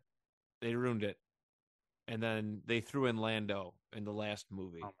ruined it. And then they threw in Lando in the last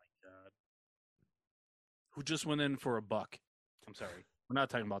movie. Oh, my God. Who just went in for a buck. I'm sorry. We're not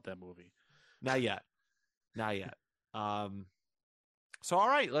talking about that movie. Not yet. So, all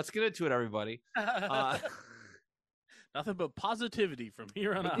right, let's get into it, everybody. Nothing but positivity from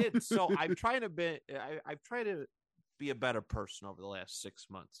here on out. So I've tried to be a better person over the last 6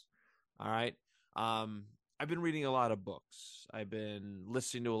 months. All right. I've been reading a lot of books. I've been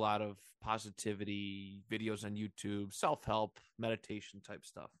listening to a lot of positivity videos on YouTube, self-help, meditation type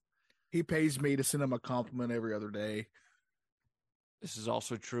stuff. He pays me to send him a compliment every other day. This is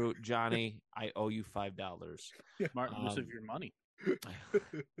also true. Johnny, I owe you $5. Smart use of your money.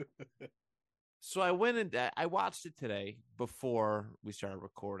 So I went and I watched it today before we started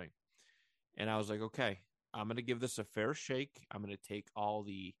recording. And I was like, okay, I'm going to give this a fair shake. I'm going to take all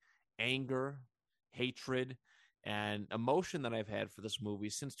the anger, hatred, and emotion that I've had for this movie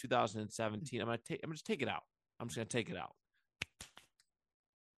since 2017. I'm just take it out. I'm just going to take it out.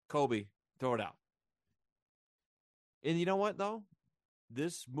 Kobe, throw it out. And you know what, though?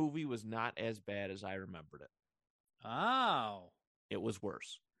 This movie was not as bad as I remembered it. Oh. It was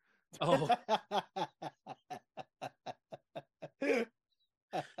worse. Oh. You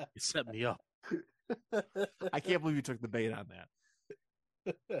set me up. I can't believe you took the bait on that.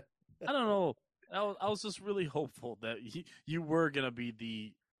 I don't know. I was just really hopeful that you were gonna be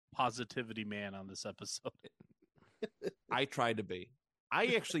the positivity man on this episode. I tried to be. I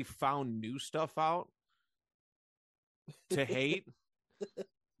actually found new stuff out to hate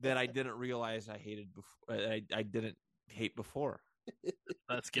that I didn't realize I hated before. I didn't hate before.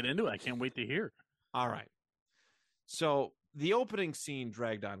 Let's get into it. I can't wait to hear. All right. So the opening scene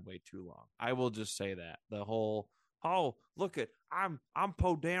dragged on way too long. I will just say that. The whole, oh, look at, I'm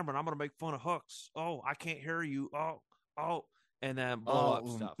Poe Dameron. I'm going to make fun of Hooks. Oh, I can't hear you. Oh. And then blow up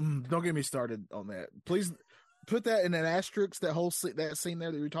stuff. Don't get me started on that. Please put that in an asterisk, that scene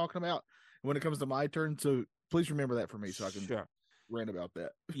there that you're talking about when it comes to my turn. So please remember that for me so I can rant about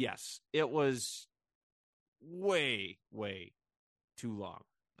that. Yes. It was way, way too long.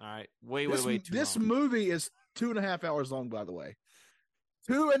 All right. Way too long. This movie is 2.5 hours long, by the way.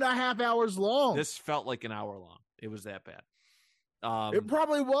 2.5 hours long. This felt like an hour long. It was that bad. It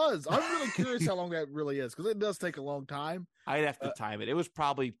probably was. I'm really curious how long that really is, because it does take a long time. I'd have to time it. It was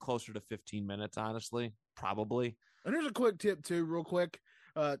probably closer to 15 minutes, honestly. Probably. And here's a quick tip, too, real quick.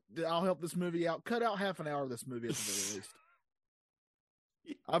 I'll help this movie out. Cut out half an hour of this movie at the very least.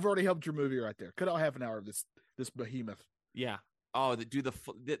 I've already helped your movie right there. Cut out half an hour of this behemoth. Yeah. Oh,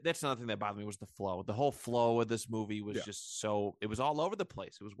 that's another thing that bothered me was the flow. The whole flow of this movie was just so, it was all over the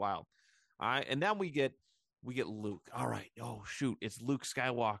place. It was wild. All right. And then we get Luke. All right. Oh shoot. It's Luke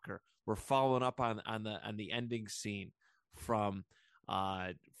Skywalker. We're following up on the ending scene from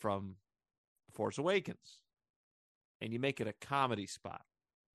Force Awakens. And you make it a comedy spot.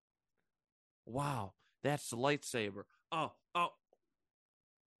 Wow. That's the lightsaber. Oh.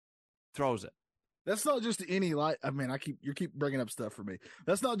 Throws it. That's not just any light. I mean, you keep bringing up stuff for me.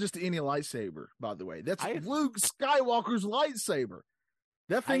 That's not just any lightsaber, by the way. That's Luke Skywalker's lightsaber.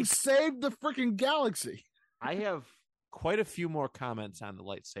 That thing saved the freaking galaxy. I have quite a few more comments on the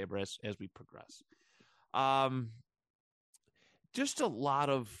lightsaber as we progress. Just a lot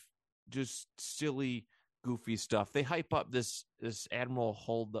of just silly, goofy stuff. They hype up this Admiral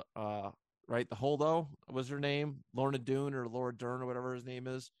right? The Holdo was her name, Lorna Doone or Laura Dern or whatever his name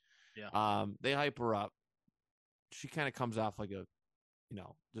is. Yeah. They hype her up. She kind of comes off like a,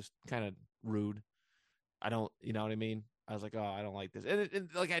 just kind of rude. I don't, you know what I mean? I was like, oh, I don't like this. And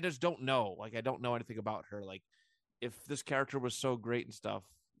like, I just don't know. Like, I don't know anything about her. Like, if this character was so great and stuff,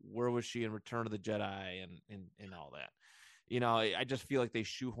 where was she in Return of the Jedi and all that? I just feel like they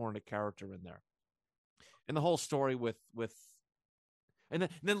shoehorned a character in there. And the whole story with and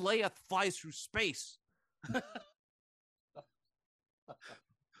then Leia flies through space.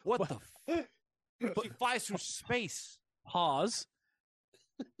 What the she flies through space. Pause.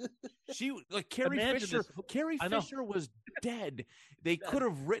 She Carrie Fisher was dead. They could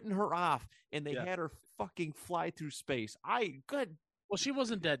have written her off and they had her fucking fly through space. Well, she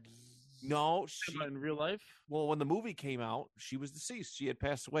wasn't dead. No, in real life. Well, when the movie came out, she was deceased. She had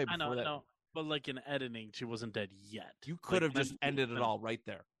passed away before that. I know. But like in editing, she wasn't dead yet. You could have just ended it all right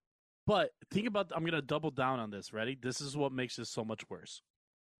there. But think about, I'm going to double down on this. Ready? This is what makes this so much worse.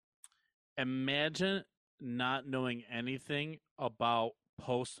 Imagine not knowing anything about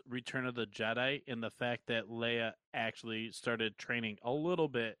post Return of the Jedi and the fact that Leia actually started training a little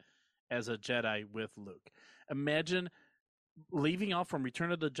bit as a Jedi with Luke. Imagine leaving off from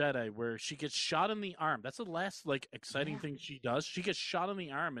Return of the Jedi where she gets shot in the arm. That's the last exciting thing she does. She gets shot in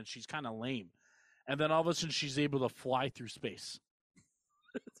the arm and she's kind of lame. And then all of a sudden she's able to fly through space.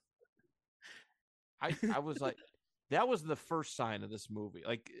 I was like, that was the first sign of this movie.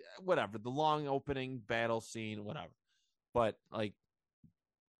 Like, whatever, the long opening battle scene, whatever. But I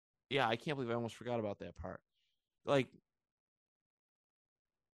can't believe I almost forgot about that part. Like,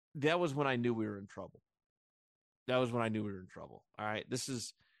 that was when I knew we were in trouble. All right. This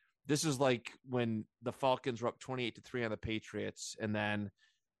is like when the Falcons were up 28-3 on the Patriots, and then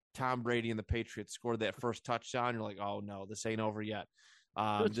Tom Brady and the Patriots scored that first touchdown. You're like, oh no, this ain't over yet.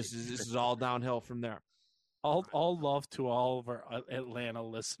 This is all downhill from there. All love to all of our Atlanta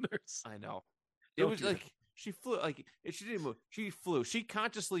listeners. I know. It was like she flew, she didn't move. She flew. She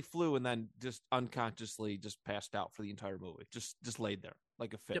consciously flew and then just unconsciously just passed out for the entire movie. Just laid there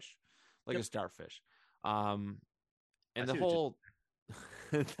like a fish, a starfish. And the whole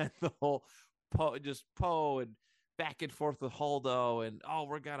Poe and back and forth with Holdo and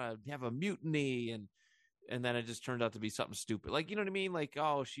we're gonna have a mutiny and then it just turned out to be something stupid. Like, you know what I mean? Like,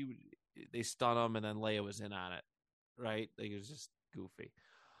 they stun him and then Leia was in on it, right? Like, it was just goofy.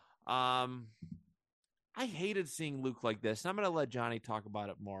 I hated seeing Luke like this, and I'm gonna let Johnny talk about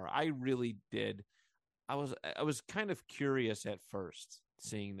it more. I really did. I was kind of curious at first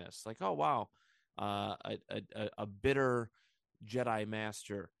seeing this, like, oh wow. A bitter Jedi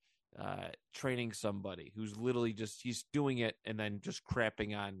master training somebody who's literally he's doing it and then just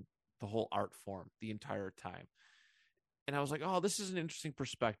crapping on the whole art form the entire time. And I was like, oh, this is an interesting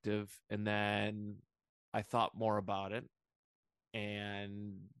perspective. And then I thought more about it,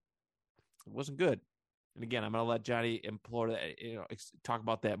 and it wasn't good. And again, I'm going to let Johnny implore that, talk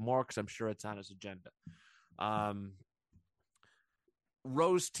about that more, because I'm sure it's on his agenda.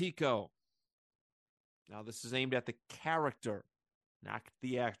 Rose Tico. Now, this is aimed at the character, not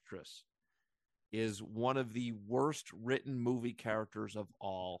the actress. Is one of the worst written movie characters of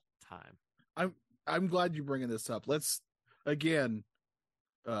all time. I'm glad you're bringing this up. Let's again,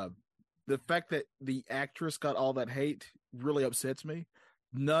 the fact that the actress got all that hate really upsets me.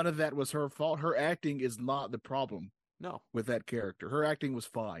 None of that was her fault. Her acting is not the problem. No, with that character, her acting was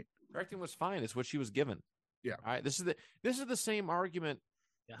fine. Her acting was fine. It's what she was given. Yeah. All right. This is the same argument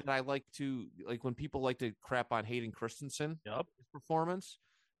that I like when people like to crap on Hayden Christensen. Yep. His performance.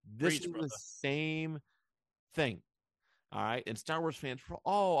 This is the same thing. All right. And Star Wars fans were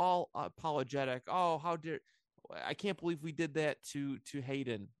all apologetic. Oh, how dare I can't believe we did that to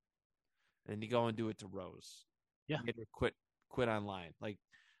Hayden. And you go and do it to Rose. Yeah. You get her quit online. Like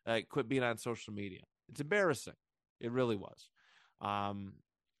quit being on social media. It's embarrassing. It really was.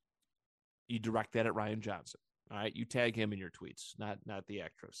 You direct that at Rian Johnson. All right. You tag him in your tweets, not the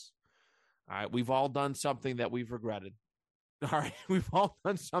actress. All right. We've all done something that we've regretted. All right. We've all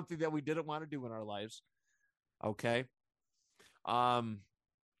done something that we didn't want to do in our lives. Okay. Don't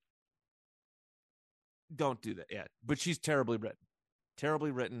do that yet. But she's terribly written.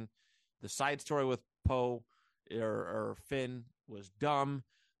 Terribly written. The side story with Poe or Finn was dumb.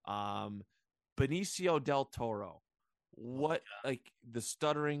 Benicio del Toro. What, like, the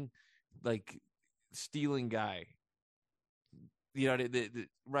stuttering, like, stealing guy. You know, the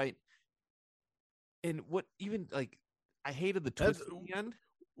right. And what, even, like, I hated the twist at the end.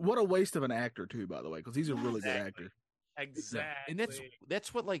 What a waste of an actor, too, by the way, because he's a really good actor. Exactly. And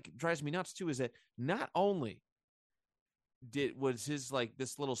that's what, like, drives me nuts, too, is that not only was his, like,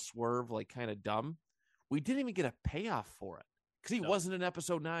 this little swerve, like, kind of dumb, we didn't even get a payoff for it, because he wasn't in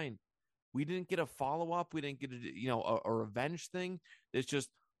episode 9. We didn't get a follow-up. We didn't get a revenge thing. It's just,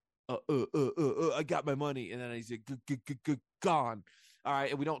 I got my money. And then he's like, gone. All right.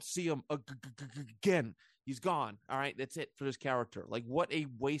 And we don't see him again. He's gone. All right. That's it for this character. Like, what a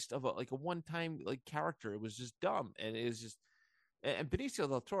waste of a one-time, like, character. It was just dumb. And it was just, and Benicio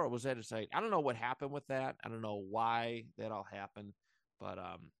del Toro was at his side. I don't know what happened with that. I don't know why that all happened, but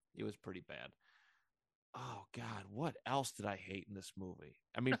it was pretty bad. Oh God, what else did I hate in this movie?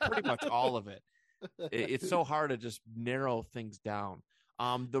 I mean, pretty much all of it. It's so hard to just narrow things down.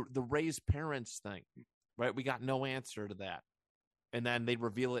 The Rey's parents thing, right? We got no answer to that, and then they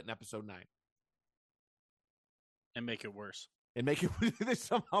reveal it in episode 9 and make it worse. They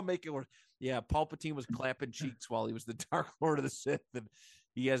somehow make it worse. Yeah, Palpatine was clapping cheeks while he was the Dark Lord of the Sith, and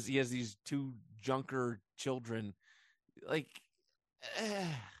he has these 2 junker children. Like,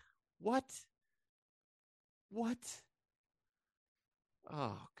 what? What?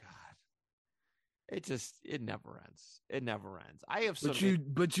 Oh God! It never ends. It never ends. I have some.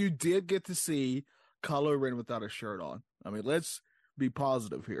 But you did get to see Kylo Ren without a shirt on. I mean, let's be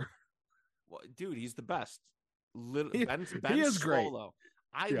positive here. Well, dude, he's the best. Ben he is great. Solo.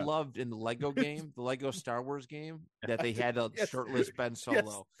 I loved in the Lego game, the Lego Star Wars game, that they had a shirtless Ben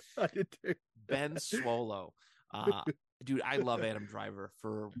Solo. Yes, I did too. Ben Solo. Dude, I love Adam Driver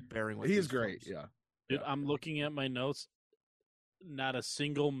for bearing with. He is great. Yeah. Dude, I'm looking at my notes. Not a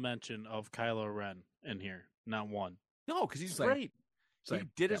single mention of Kylo Ren in here. Not one. No, because he's great. He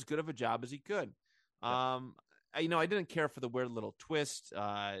did as good of a job as he could. I didn't care for the weird little twist.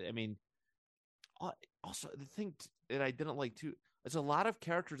 I mean, also the thing that I didn't like too, there's a lot of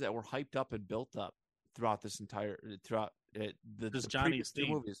characters that were hyped up and built up throughout this the Johnny's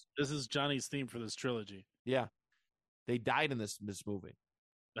theme. Movies. This is Johnny's theme for this trilogy. Yeah, they died in this movie.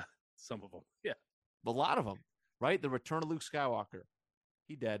 Some of them, yeah. A lot of them, right? The Return of Luke Skywalker.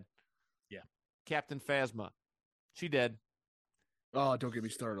 He dead. Yeah. Captain Phasma. She dead. Oh, don't get me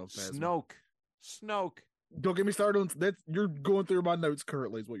started on Phasma. Snoke. Don't get me started on that. You're going through my notes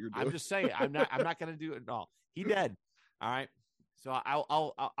currently is what you're doing. I'm just saying. I'm not going to do it at all. He dead. All right. So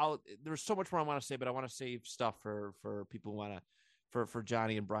I'll there's so much more I want to say, but I want to save stuff for people who want to, for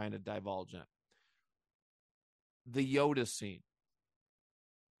Johnny and Brian to divulge in. The Yoda scene.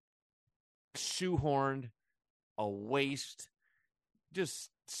 Shoehorned, a waste, just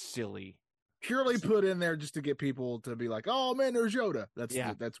silly. Purely put in there just to get people to be like, "Oh man, there's Yoda." That's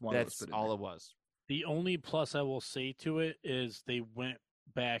why that's all it was. The only plus I will say to it is they went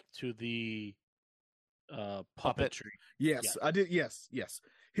back to the puppetry. Yes, I did. Yes.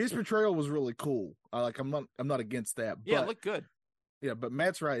 his portrayal was really cool. I'm not against that. But, Yeah, it looked good. Yeah, but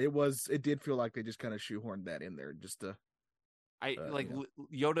Matt's right. It did feel like they just kind of shoehorned that in there just to.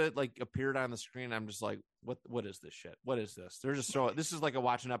 Yoda like appeared on the screen. I'm just like, what is this shit? What is this? They're just throwing. This is like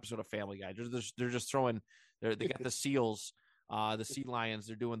watching an episode of Family Guy. They're just throwing. They got the seals, the sea lions.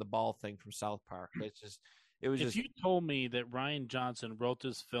 They're doing the ball thing from South Park. If you told me that Rian Johnson wrote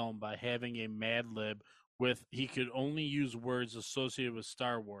this film by having a Mad Lib with he could only use words associated with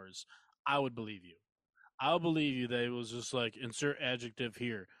Star Wars, I would believe you. I would believe you that it was just like insert adjective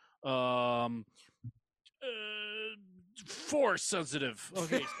here. Force sensitive.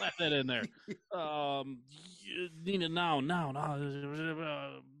 Okay, slap that in there. Need it now.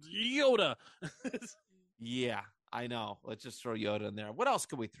 Yoda. Yeah, I know. Let's just throw Yoda in there. What else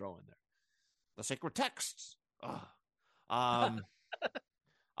can we throw in there? The sacred texts. All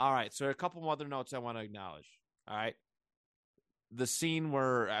right. So a couple other notes I want to acknowledge. All right. The scene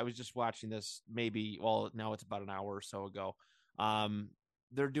where I was just watching this, now it's about an hour or so ago.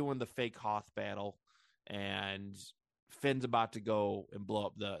 They're doing the fake Hoth battle, and Finn's about to go and blow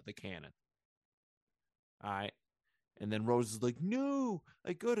up the cannon. All right. And then Rose is like, "No,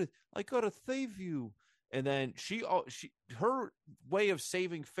 I gotta save you." And then her way of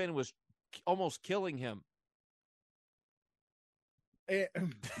saving Finn was almost killing him.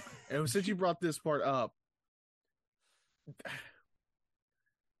 And since you brought this part up,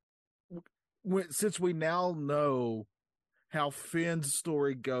 since we now know how Finn's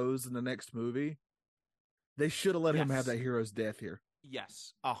story goes in the next movie, they should have let him have that hero's death here.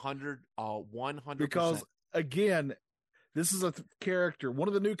 Yes, 100%. Because again, this is a character, one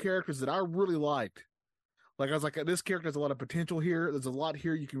of the new characters that I really liked. Like I was like, this character has a lot of potential here. There's a lot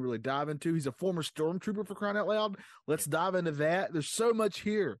here you can really dive into. He's a former stormtrooper, for crying out loud. Let's dive into that. There's so much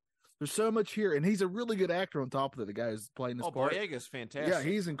here. And he's a really good actor on top of it. The guy who's playing this part. Boyega's fantastic. Yeah,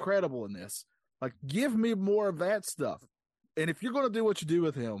 he's incredible in this. Like, give me more of that stuff. And if you're going to do what you do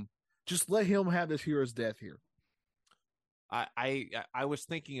with him, just let him have this hero's death here. I was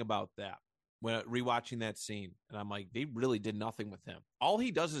thinking about that when rewatching that scene, and I'm like, they really did nothing with him. All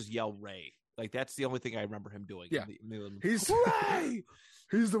he does is yell Rey. Like, that's the only thing I remember him doing. Yeah, he's Rey.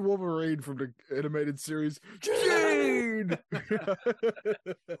 He's the Wolverine from the animated series. Jane.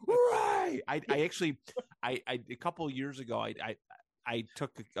 Rey. I actually a couple of years ago, I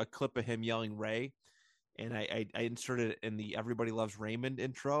took a clip of him yelling Rey, and I inserted it in the Everybody Loves Raymond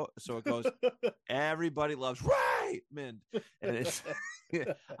intro. So it goes, Everybody Loves Raymond. And it's,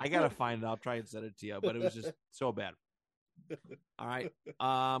 I got to find it. I'll try and send it to you, but it was just so bad. All right.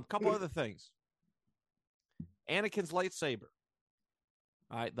 Couple other things. Anakin's lightsaber.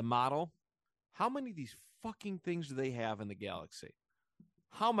 All right. The model. How many of these fucking things do they have in the galaxy?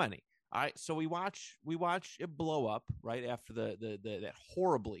 How many? All right. So we watch it blow up right after that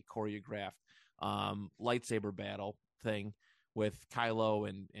horribly choreographed lightsaber battle thing with Kylo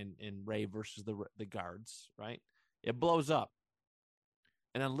and Rey versus the guards, right? It blows up.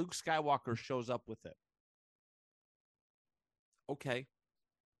 And then Luke Skywalker shows up with it. Okay.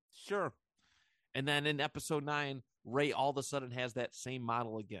 Sure. And then in episode 9, Rey all of a sudden has that same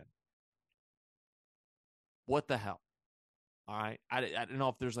model again. What the hell? All right. I don't know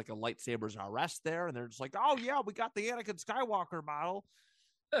if there's like a lightsabers arrest there, and they're just like, oh, yeah, we got the Anakin Skywalker model.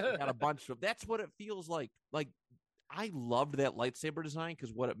 We got a bunch of. That's what it feels like. Like, I loved that lightsaber design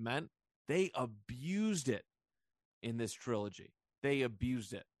because what it meant, they abused it in this trilogy. They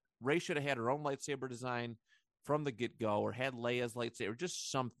abused it. Rey should have had her own lightsaber design from the get-go, or had Leia's lightsaber,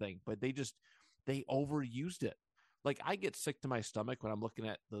 just something. But they overused it. Like, I get sick to my stomach when I'm looking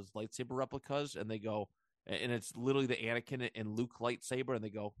at those lightsaber replicas, and they go, and it's literally the Anakin and Luke lightsaber, and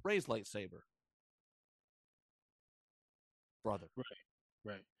they go, Rey's lightsaber. Brother.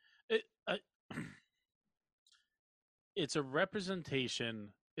 Right. It's a representation.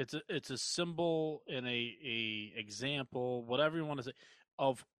 It's a symbol and a example, whatever you want to say,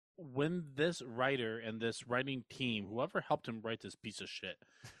 of when this writer and this writing team, whoever helped him write this piece of shit,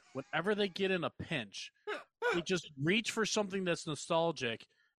 whenever they get in a pinch, they just reach for something that's nostalgic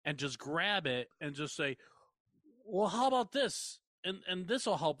and just grab it and just say, well, how about this? And this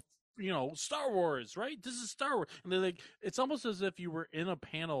will help, Star Wars, right? This is Star Wars. And they're like, it's almost as if you were in a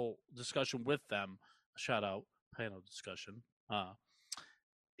panel discussion with them. Shout out, panel discussion.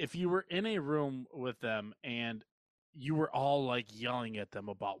 If you were in a room with them and you were all like yelling at them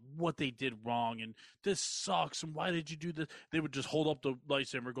about what they did wrong and this sucks and why did you do this? They would just hold up the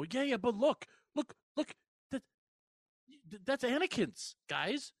lightsaber and go, yeah, but look, that's Anakin's,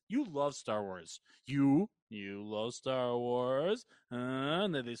 guys. You love Star Wars. You love Star Wars.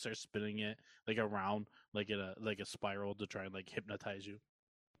 And then they start spinning it like around, like in a spiral to try and like hypnotize you.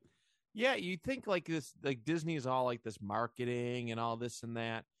 Yeah, you think like this, like Disney is all like this marketing and all this and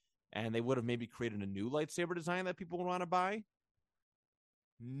that, and they would have maybe created a new lightsaber design that people would want to buy.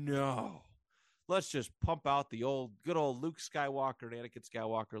 No, let's just pump out the good old Luke Skywalker and Anakin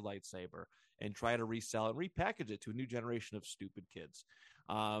Skywalker lightsaber and try to resell it and repackage it to a new generation of stupid kids.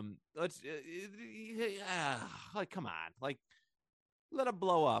 Like, come on, like, let it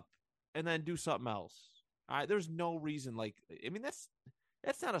blow up and then do something else. All right, there's no reason. Like, I mean, that's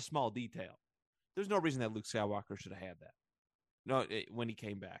not a small detail. There's no reason that Luke Skywalker should have had that. No, when he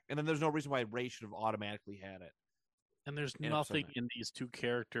came back, and then there's no reason why Rey should have automatically had it. And there's nothing in these two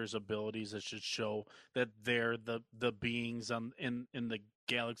characters' abilities that should show that they're the beings in the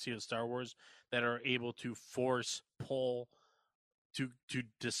galaxy of Star Wars that are able to force pull to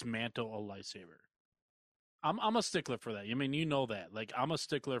dismantle a lightsaber. I'm a stickler for that. I mean, you know that. Like, I'm a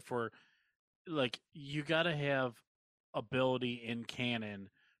stickler for, like, you got to have ability in canon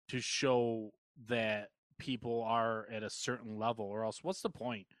to show that people are at a certain level, or else what's the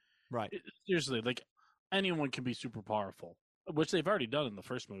point? Right. Seriously, like, anyone can be super powerful, which they've already done in the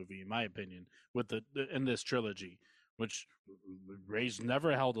first movie, in my opinion, with in this trilogy, which Rey's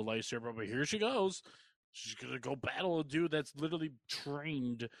never held a lightsaber, but here she goes. She's going to go battle a dude that's literally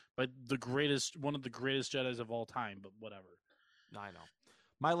trained by one of the greatest Jedis of all time, but whatever. I know.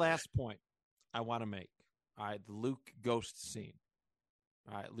 My last point I want to make. All right, the Luke ghost scene.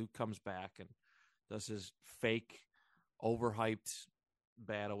 All right, Luke comes back and does his fake, overhyped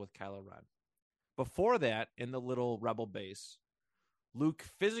battle with Kylo Ren. Before that, in the little rebel base, Luke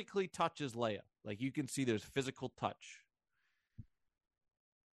physically touches Leia. Like, you can see there's physical touch.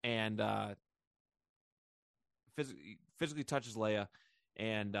 And physically touches Leia,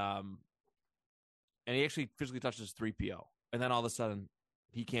 and he actually physically touches 3PO. And then all of a sudden,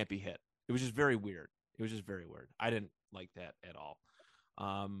 he can't be hit. It was just very weird. I didn't like that at all.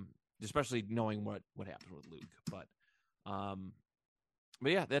 Especially knowing what happened with Luke. But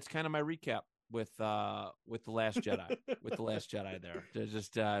yeah, that's kind of my recap with the Last Jedi. With the Last Jedi there. To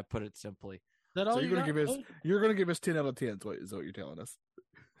just put it simply. So you're going to give us 10 out of 10 is what you're telling us.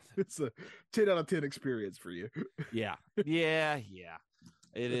 It's a 10 out of 10 experience for you. Yeah.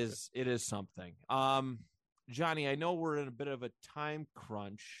 It is something. Johnny, I know we're in a bit of a time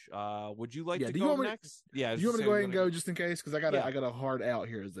crunch. Would you like to go next? Yeah. Do you want me to go ahead and go just in case? Because I got a hard out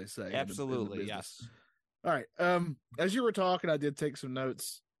here, as they say. Absolutely, yes. All right. As you were talking, I did take some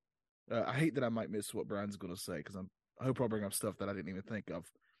notes. I hate that I might miss what Brian's going to say, because I hope I'll bring up stuff that I didn't even think of.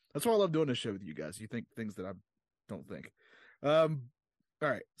 That's why I love doing this show with you guys. You think things that I don't think. All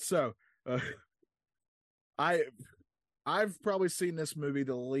right, so I've probably seen this movie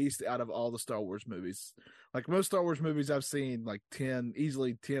the least out of all the Star Wars movies. Like, most Star Wars movies I've seen like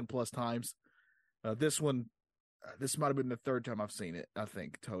easily 10 plus times. This might have been the third time I've seen it, I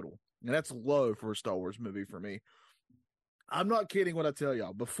think, total. And that's low for a Star Wars movie for me. I'm not kidding when I tell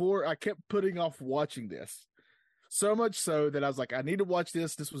y'all. Before, I kept putting off watching this. So much so that I was like, I need to watch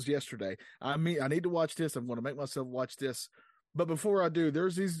this. This was yesterday. I need to watch this. I'm going to make myself watch this. But before I do,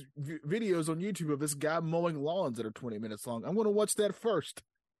 there's these videos on YouTube of this guy mowing lawns that are 20 minutes long. I'm going to watch that first.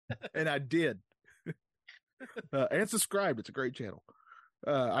 And I did. And subscribed. It's a great channel.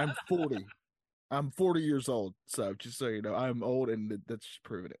 I'm 40. I'm 40 years old. So just so you know, I'm old, and that's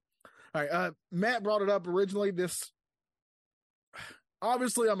proving it. All right. Matt brought it up originally.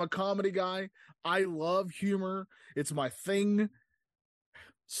 Obviously, I'm a comedy guy. I love humor. It's my thing.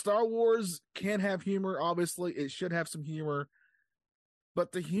 Star Wars can have humor. Obviously, it should have some humor.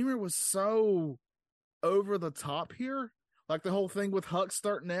 But the humor was so over the top here. Like, the whole thing with Hux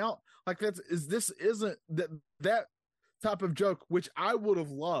starting out. Like, this isn't that type of joke, which I would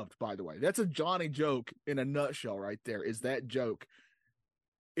have loved, by the way. That's a Johnny joke in a nutshell right there, is that joke.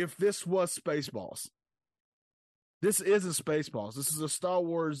 If this was Spaceballs. This isn't Spaceballs. This is a Star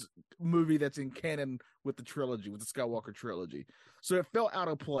Wars movie that's in canon with the trilogy, with the Skywalker trilogy. So it felt out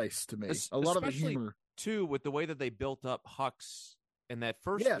of place to me. A lot of the humor, too, with the way that they built up Hux in the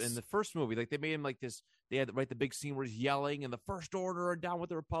first movie. Like, they made him like this. They had the big scene where he's yelling, and the First Order are down with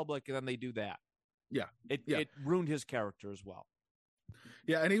the Republic, and then they do that. Yeah, it ruined his character as well.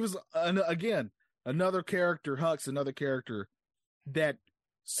 Yeah, and he was again another character, Hux, another character that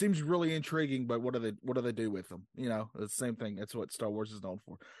seems really intriguing, but what do they do with them? You know, the same thing. That's what Star Wars is known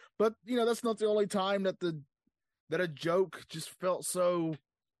for. But, you know, that's not the only time that a joke just felt so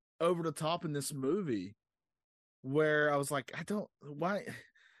over the top in this movie, where I was like, why?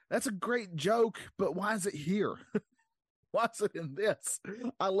 That's a great joke, but why is it here? Why is it in this?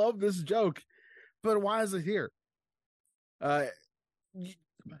 I love this joke, but why is it here?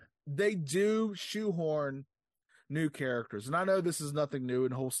 They do shoehorn. new characters. And I know this is nothing new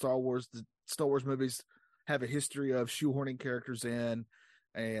in whole Star Wars. The Star Wars movies have a history of shoehorning characters in,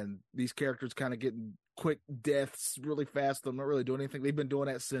 and these characters kind of getting quick deaths really fast. They're not really doing anything. They've been doing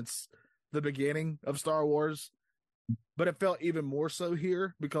that since the beginning of Star Wars. But it felt even more so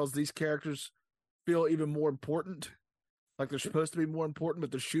here because these characters feel even more important. Like they're supposed to be more important,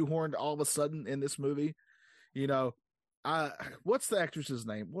 but they're shoehorned all of a sudden in this movie. You know, what's the actress's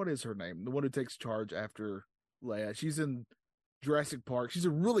name? What is her name? The one who takes charge after Leia. She's in Jurassic Park. She's a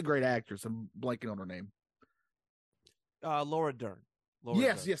really great actress. I'm blanking on her name. Laura Dern.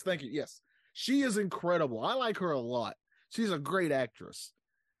 Yes, thank you. Yes. She is incredible. I like her a lot. She's a great actress.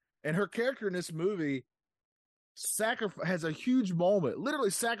 And her character in this movie has a huge moment, literally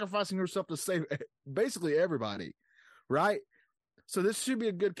sacrificing herself to save basically everybody, right? So this should be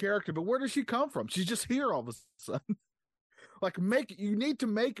a good character, but where does she come from? She's just here all of a sudden. Like, you need to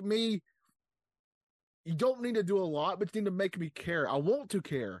make me, you don't need to do a lot, but you need to make me care. I want to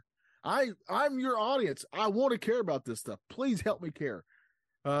care. I'm your audience. I want to care about this stuff. Please help me care.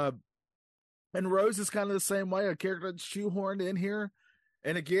 And Rose is kind of the same way, a character that's shoehorned in here.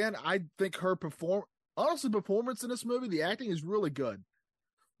 And again, I think her performance in this movie, the acting is really good.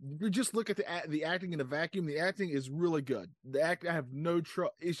 You just look at the acting in a vacuum. The acting is really good. I have no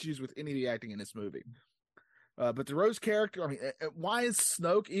issues with any of the acting in this movie. But the Rose character, I mean, why is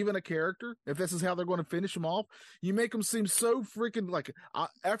Snoke even a character? If this is how they're going to finish him off, you make him seem so freaking like.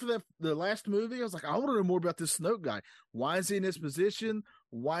 After the last movie, I was like, I want to know more about this Snoke guy. Why is he in this position?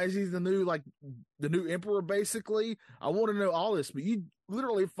 Why is he the new emperor? Basically, I want to know all this. But you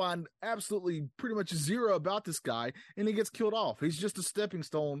literally find absolutely pretty much zero about this guy, and he gets killed off. He's just a stepping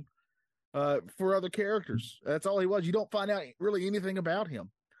stone for other characters. That's all he was. You don't find out really anything about him.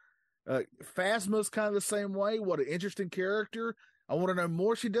 Phasma's kind of the same way. What an interesting character. I want to know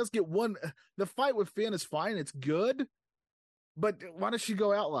more. She does get one. The fight with Finn is fine. It's good. But why does she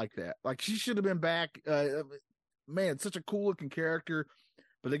go out like that? Like, she should have been back. Man, such a cool looking character.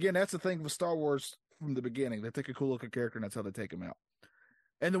 But again, that's the thing with Star Wars from the beginning. They take a cool looking character and that's how they take him out.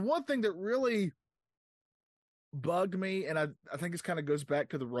 And the one thing that really bugged me, and I think this kind of goes back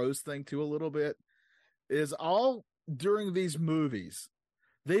to the Rose thing too a little bit, is all during these movies,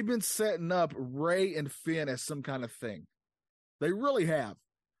 they've been setting up Rey and Finn as some kind of thing. They really have.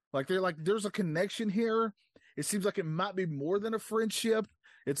 Like, there's a connection here. It seems like it might be more than a friendship.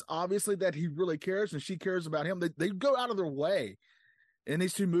 It's obviously that he really cares and she cares about him. They go out of their way in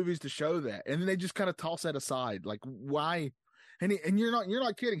these two movies to show that. And then they just kind of toss that aside. Like, why? And you're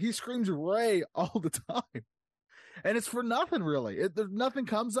not kidding. He screams Rey all the time. And it's for nothing, really. Nothing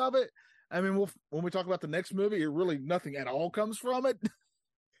comes of it. I mean, when we talk about the next movie, nothing at all comes from it.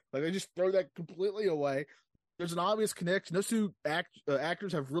 Like, they just throw that completely away. There's an obvious connection. Those two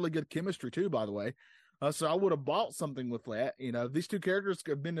actors have really good chemistry too, by the way. So I would have bought something with that. You know, these two characters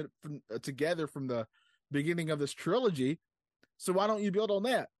have been together from the beginning of this trilogy. So why don't you build on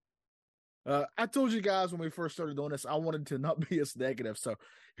that? I told you guys when we first started doing this, I wanted to not be as negative. So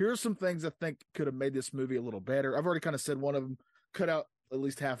here's some things I think could have made this movie a little better. I've already kind of said one of them. Cut out at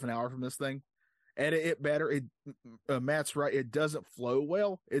least half an hour from this thing. Edit it better. Matt's right. It doesn't flow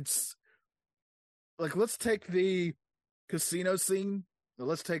well. It's like, let's take the casino scene.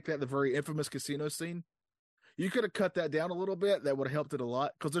 Let's take the very infamous casino scene. You could have cut that down a little bit. That would have helped it a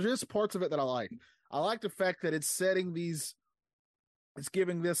lot, because there's just parts of it that I like. I like the fact that it's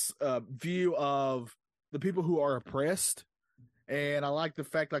giving this view of the people who are oppressed. And I like the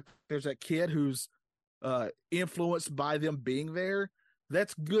fact, like, there's that kid who's influenced by them being there.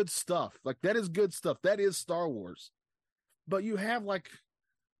 That's good stuff. Like, that is good stuff. That is Star Wars. But you have like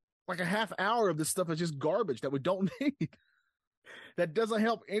a half hour of this stuff that's just garbage that we don't need. That doesn't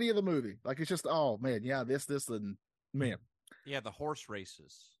help any of the movie. Like, it's just, oh man, yeah, this, and man. Yeah, the horse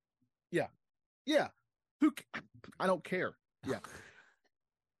races. Yeah. I don't care. Yeah.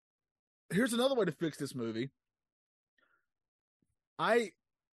 Here's another way to fix this movie. I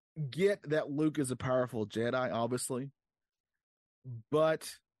get that Luke is a powerful Jedi, obviously.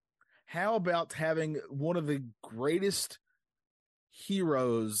 But how about having one of the greatest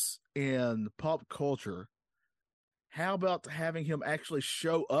heroes in pop culture? How about having him actually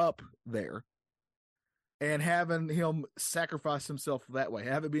show up there and having him sacrifice himself that way?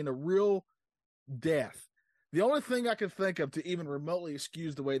 Have it being a real death. The only thing I can think of to even remotely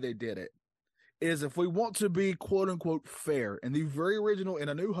excuse the way they did it is, if we want to be quote unquote fair, in the very original In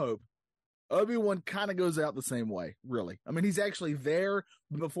A New Hope, Obi-Wan kind of goes out the same way, really. I mean, he's actually there,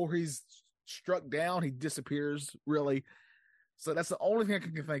 but before he's struck down, he disappears, really. So that's the only thing I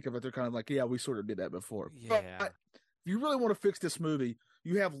can think of. It. They're kind of like, yeah, we sort of did that before. Yeah. But if you really want to fix this movie,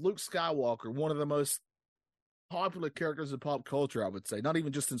 you have Luke Skywalker, one of the most popular characters in pop culture, I would say, not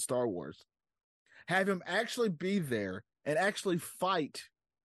even just in Star Wars. Have him actually be there and actually fight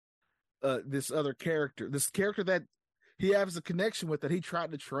this character that he has a connection with, that he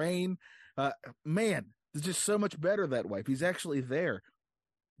tried to train. Man, it's just so much better that way if he's actually there.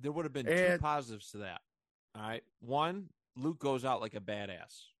 There would have been two positives to that. All right. One, Luke goes out like a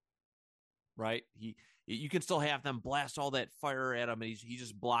badass. Right? You can still have them blast all that fire at him, and he's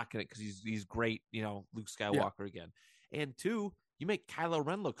just blocking it because he's great, Luke Skywalker again. And two, you make Kylo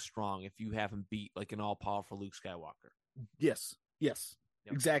Ren look strong if you have him beat like an all-powerful Luke Skywalker. Yes. Yep.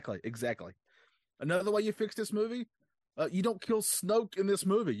 Exactly. Another way you fix this movie, you don't kill Snoke in this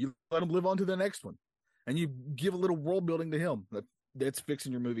movie. You let him live on to the next one, and you give a little world building to him. That's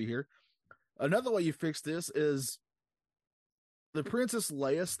fixing your movie here. Another way you fix this is the Princess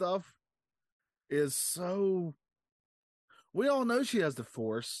Leia stuff is so... We all know she has the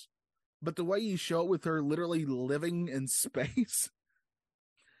Force, but the way you show it with her literally living in space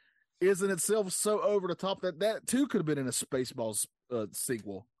is in itself so over the top that too could have been in a Spaceballs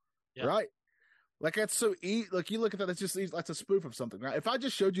sequel, right? Like that's so like you look at that, that's a spoof of something, right? If I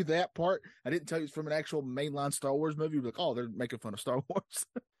just showed you that part, I didn't tell you it's from an actual mainline Star Wars movie, you'd be like, oh, they're making fun of Star Wars.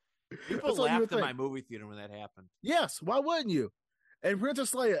 People laughed in my movie theater when that happened. Yes, why wouldn't you? And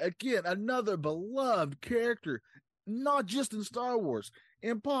Princess Leia, again, another beloved character, not just in Star Wars,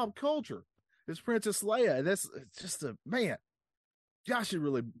 in pop culture. It's Princess Leia. And that's just man. Gosh, it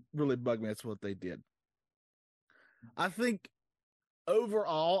really, really bugged me. That's what they did. I think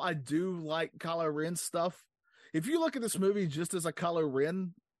overall, I do like Kylo Ren stuff. If you look at this movie just as a Kylo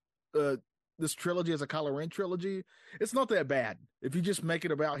Ren, this trilogy as a Kylo Ren trilogy, it's not that bad. If you just make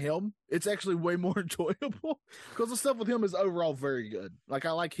it about him, it's actually way more enjoyable because the stuff with him is overall very good. Like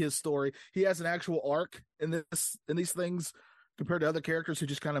I like his story. He has an actual arc in these things compared to other characters who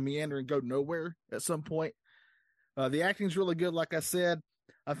just kind of meander and go nowhere at some point. The acting's really good. Like I said,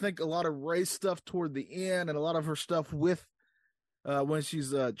 I think a lot of Rey's stuff toward the end and a lot of her stuff with when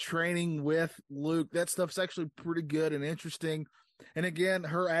she's training with Luke, that stuff's actually pretty good and interesting. And again,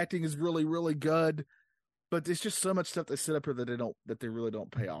 her acting is really, really good, but there's just so much stuff they set up here that they really don't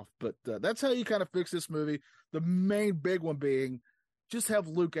pay off. But that's how you kind of fix this movie. The main big one being just have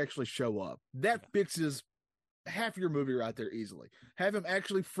Luke actually show up. That fixes half your movie right there easily. Have him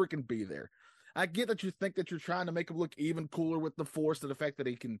actually freaking be there. I get that you think that you're trying to make him look even cooler with the Force, to the fact that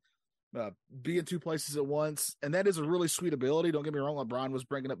he can be in two places at once. And that is a really sweet ability. Don't get me wrong, like Brian was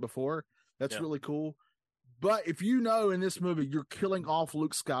bringing up before. That's really cool. But if you know in this movie you're killing off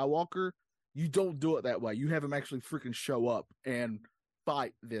Luke Skywalker, you don't do it that way. You have him actually freaking show up and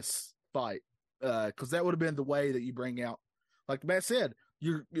fight this fight. Because that would have been the way that you bring out, like Matt said,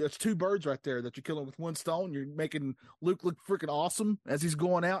 it's two birds right there that you're killing with one stone. You're making Luke look freaking awesome as he's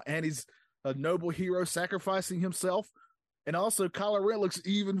going out, and he's a noble hero sacrificing himself. And also Kylo Ren looks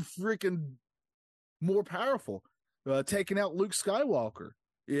even freaking more powerful, taking out Luke Skywalker.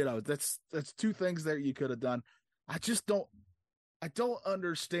 That's two things that you could have done. I don't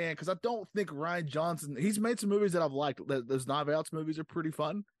understand, because I don't think Rian Johnson, he's made some movies that I've liked. Those Knives Out movies are pretty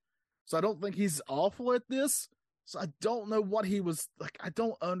fun. So I don't think he's awful at this. So I don't know what he was like. I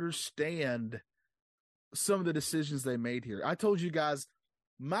don't understand some of the decisions they made here. I told you guys,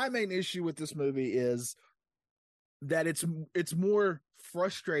 my main issue with this movie is that it's more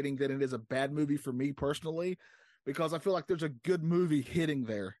frustrating than it is a bad movie for me personally, because I feel like there's a good movie hitting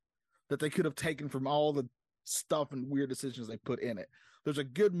there that they could have taken from all the stuff and weird decisions they put in it. There's a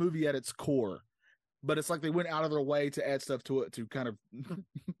good movie at its core, but it's like they went out of their way to add stuff to it to kind of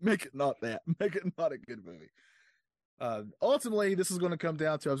make it not a good movie. Ultimately, this is going to come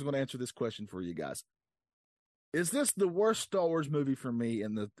down to, I was going to answer this question for you guys. Is this the worst Star Wars movie for me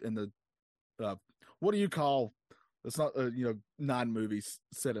in the what do you call, it's not 9 movies,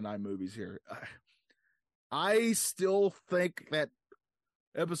 set of 9 movies here. I still think that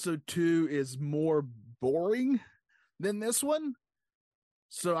episode 2 is more boring than this one.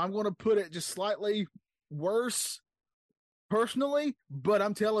 So I'm going to put it just slightly worse personally, but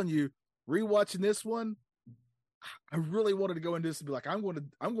I'm telling you, rewatching this one, I really wanted to go into this and be like, I'm going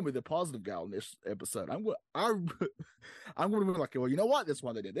to be the positive guy on this episode. I'm going to be like, well, you know what? That's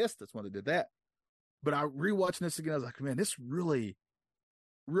why they did this. That's why they did that. But I rewatching this again, I was like, man, this really,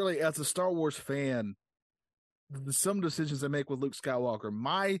 really, as a Star Wars fan, some decisions they make with Luke Skywalker,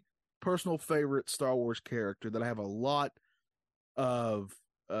 my personal favorite Star Wars character that I have a lot of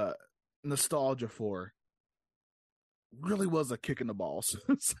nostalgia for, really was a kick in the balls.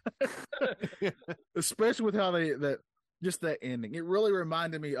 Especially with how that ending. It really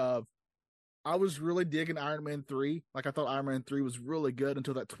reminded me of, I was really digging Iron Man 3. Like, I thought Iron Man 3 was really good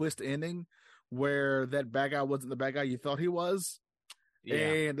until that twist ending where that bad guy wasn't the bad guy you thought he was. Yeah.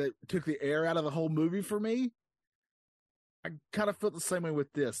 And it took the air out of the whole movie for me. I kind of felt the same way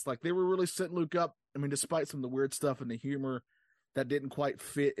with this. Like, they were really setting Luke up. I mean, despite some of the weird stuff and the humor that didn't quite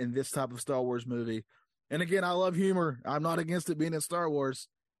fit in this type of Star Wars movie. And again, I love humor. I'm not against it being in Star Wars,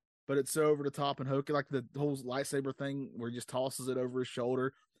 but it's so over the top and hokey. Like the whole lightsaber thing where he just tosses it over his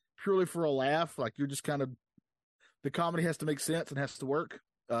shoulder purely for a laugh. Like, you're just kind of, the comedy has to make sense and has to work.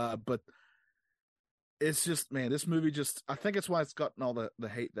 But it's just, man, this movie just, I think it's why it's gotten all the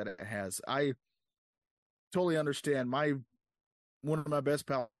hate that it has. I totally understand. One of my best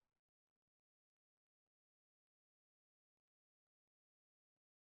pals,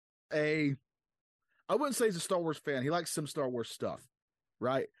 I wouldn't say he's a Star Wars fan. He likes some Star Wars stuff,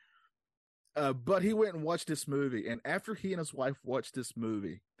 right? But he went and watched this movie, and after he and his wife watched this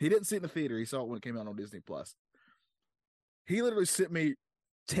movie, he didn't see it in the theater. He saw it when it came out on Disney Plus. He literally sent me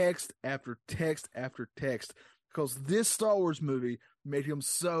text after text after text because this Star Wars movie made him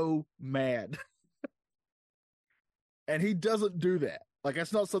so mad. And he doesn't do that. Like,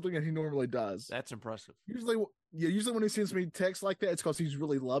 that's not something that he normally does. That's impressive. Usually when he sends me text like that, it's because he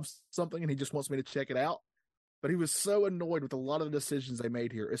really loves something and he just wants me to check it out. But he was so annoyed with a lot of the decisions they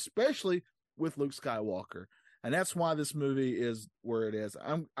made here, especially with Luke Skywalker. And that's why this movie is where it is.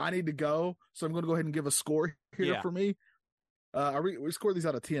 I need to go, so I'm going to go ahead and give a score here for me. We score these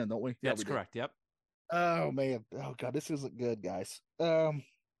out of 10, don't we? Yeah, that's correct. Yep. Oh, man. Oh, God, this isn't good, guys.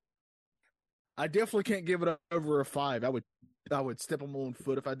 I definitely can't give it over a 5. I would step on my own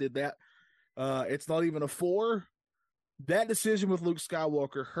foot if I did that. It's not even a 4. That decision with Luke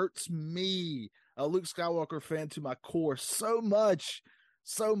Skywalker hurts me, a Luke Skywalker fan, to my core so much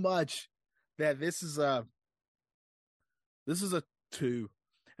that this is a 2.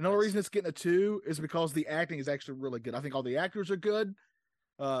 And the only reason it's getting a 2 is because the acting is actually really good. I think all the actors are good.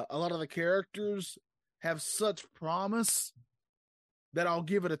 A lot of the characters have such promise that I'll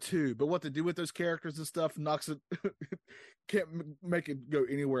give it a 2. But what to do with those characters and stuff knocks it, can't make it go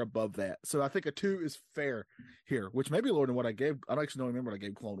anywhere above that. So I think a 2 is fair here, which may be lower than what I gave. I don't actually remember what I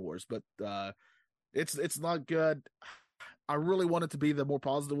gave Clone Wars, but it's not good. I really want it to be the more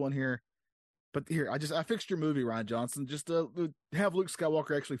positive one here. But here, I fixed your movie, Rian Johnson. Just have Luke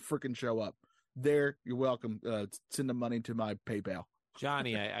Skywalker actually freaking show up. There, you're welcome. Send the money to my PayPal.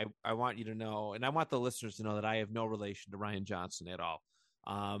 Johnny, I want you to know, and I want the listeners to know that I have no relation to Rian Johnson at all.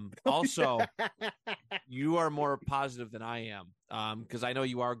 Also, you are more positive than I am, because I know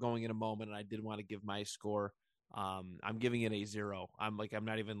you are going in a moment, and I did want to give my score. I'm giving it a 0. I'm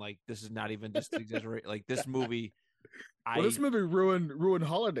not even like, this is not even just exaggerate. Like, this movie, this movie ruined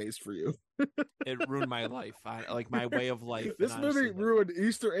holidays for you. It ruined my life, like my way of life. This movie ruined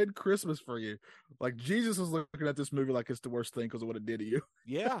Easter and Christmas for you. Like, Jesus was looking at this movie like it's the worst thing because of what it did to you.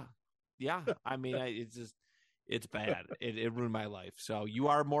 Yeah. I mean, it's bad. It ruined my life. So you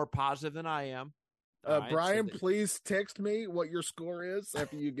are more positive than I am. Brian, please text me what your score is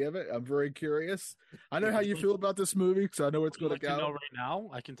after you give it. I'm very curious. I know how you feel about this movie, so I know it's going to go. Know right now,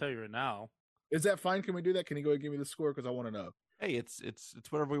 I can tell you right now. Is that fine? Can we do that? Can you go ahead and give me the score because I want to know? Hey, it's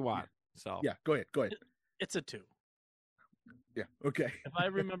whatever we want. So yeah, go ahead. It's a 2. Yeah. Okay. If I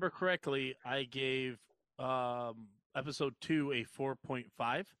remember correctly, I gave episode 2 a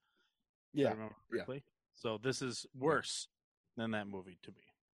 4.5. Yeah. I remember correctly. So this is worse than that movie to me.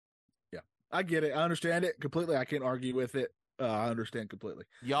 Yeah, I get it. I understand it completely. I can't argue with it. I understand completely.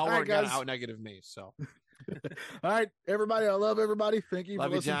 Y'all weren't gonna out negative me, so. All right, everybody. I love everybody. Thank you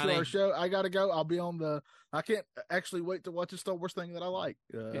love for listening Johnny. to our show. I gotta go. I'll be on I can't actually wait to watch a Star Wars thing that I like.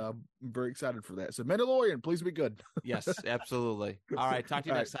 I'm very excited for that. So, Mandalorian, please be good. Yes, absolutely. All right, talk to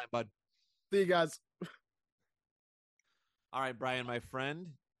you next time, bud. See you guys. All right, Brian, my friend.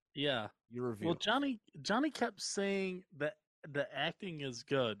 Yeah. Your review. Well, Johnny kept saying that the acting is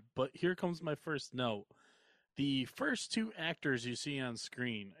good, but here comes my first note. The first 2 actors you see on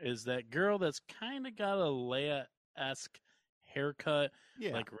screen is that girl that's kind of got a Leia-esque haircut,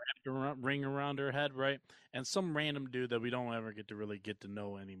 like wrapped ring around her head, right? And some random dude that we don't ever get to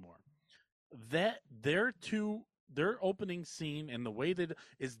know anymore. That their opening scene and the way that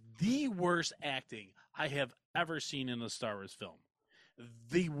is the worst acting I have ever seen in a Star Wars film.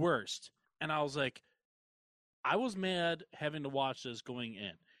 The worst. And I was like, I was mad having to watch this going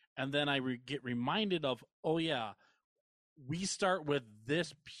in. And then I get reminded of, oh yeah, we start with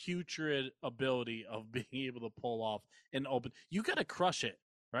this putrid ability of being able to pull off an open. You got to crush it,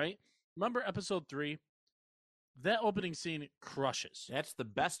 right? Remember episode 3? That opening scene crushes. That's the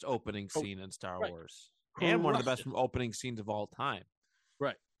best opening scene in Star Wars. And one of the best opening scenes of all time.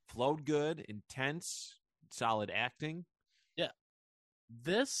 Right. Flowed good, intense, solid acting. Yeah.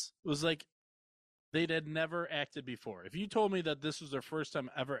 This was like They'd had never acted before. If you told me that this was their first time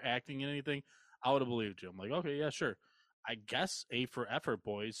ever acting in anything, I would have believed you. I'm like, okay, yeah, sure. I guess A for effort,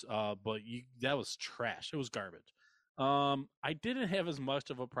 boys. But that was trash. It was garbage. I didn't have as much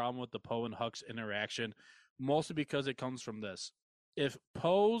of a problem with the Poe and Hux interaction, mostly because it comes from this. If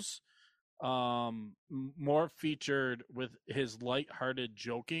Poe's more featured with his lighthearted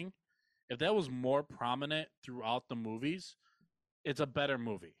joking, if that was more prominent throughout the movies, it's a better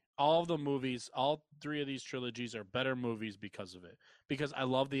movie. All of the movies, all three of these trilogies are better movies because of it. Because I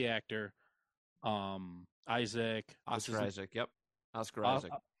love the actor, Isaac. Oscar Isaac. Yep. Oscar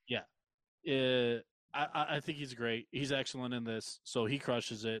Isaac. Yeah. I think he's great. He's excellent in this, so he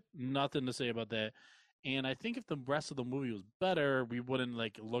crushes it. Nothing to say about that. And I think if the rest of the movie was better, we wouldn't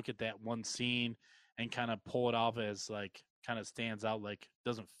like look at that one scene and kind of pull it off as like kind of stands out, like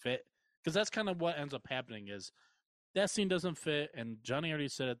doesn't fit. Because that's kind of what ends up happening is that scene doesn't fit. And Johnny already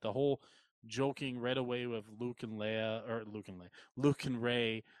said it. The whole joking right away with Luke and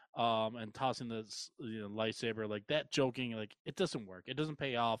Ray, and tossing the lightsaber, like that joking, like it doesn't work. It doesn't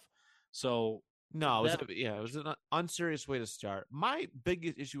pay off. So no, it was an unserious way to start. My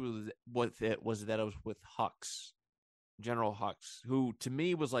biggest issue with it was that it was with Hux, General Hux, who to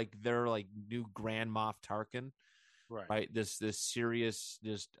me was like their like new Grand Moff Tarkin, right? This serious,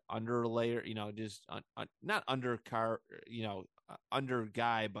 just underlayer, just not undercar, under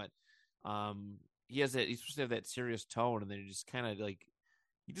guy, but he's supposed to have that serious tone, and then you just kind of like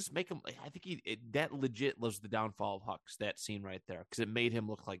you just make him. I think that legit was the downfall of Hux, that scene right there, because it made him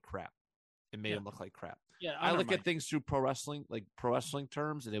look like crap. Him look like crap. Yeah, I look at things through pro wrestling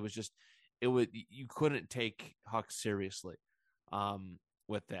terms, and it was just you couldn't take Hux seriously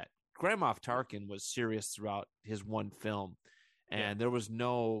with that. Grand Moff Tarkin was serious throughout his one film, and there was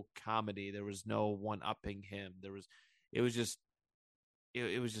no comedy. There was no one upping him. It was just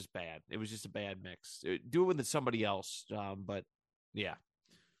bad. It was just a bad mix. Do it with somebody else, but yeah.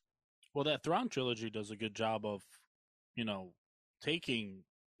 Well, that Thrawn trilogy does a good job of, taking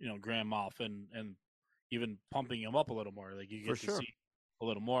Grand Moff and even pumping him up a little more. Like you get to see a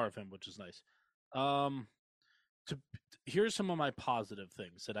little more of him, which is nice. Here's some of my positive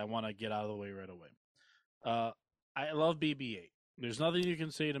things that I want to get out of the way right away. I love BB-8. There's nothing you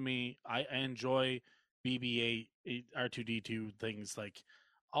can say to me. I enjoy BB-8, R2-D2 things. Like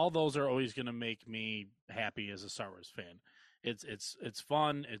all those are always going to make me happy as a Star Wars fan. It's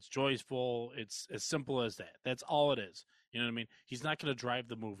fun. It's joyful. It's as simple as that. That's all it is. You know what I mean? He's not going to drive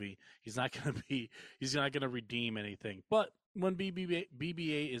the movie. He's not going to redeem anything. But when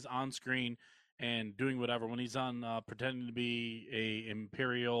BB-8 is on screen and doing whatever, when he's on pretending to be a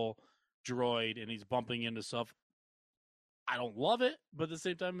Imperial droid and he's bumping into stuff, I don't love it, but at the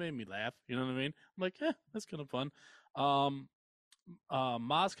same time, it made me laugh. You know what I mean? I'm like, that's kind of fun. Maz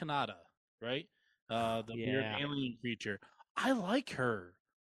Kanata, right? The weird alien creature. I like her.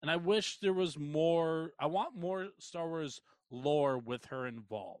 And I wish there was more. I want more Star Wars lore with her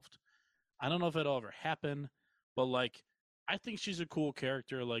involved. I don't know if it'll ever happen, but like, I think she's a cool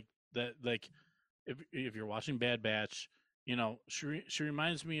character. Like that. Like, if you're watching Bad Batch, she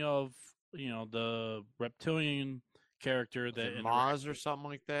reminds me of the reptilian character that Maz or something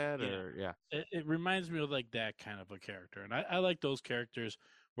like that. It reminds me of like that kind of a character, and I like those characters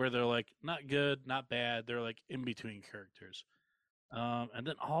where they're like not good, not bad. They're like in between characters. And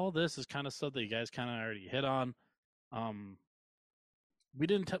then all this is kind of stuff that you guys kind of already hit on. We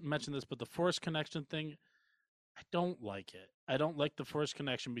didn't mention this, but the Force connection thing, I don't like it. I don't like the Force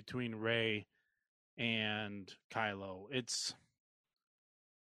connection between Rey and Kylo. It's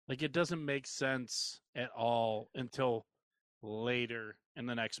like it doesn't make sense at all until later in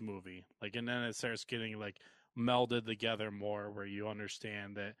the next movie. Like, and then it starts getting like melded together more, where you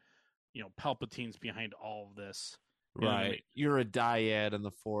understand that Palpatine's behind all of this. Right. I mean? You're a dyad in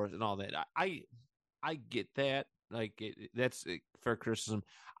the Force and all that. I get that. Like that's a fair criticism.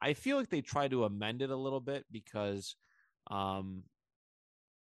 I feel like they try to amend it a little bit because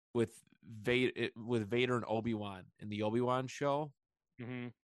with Vader and Obi-Wan in the Obi-Wan show,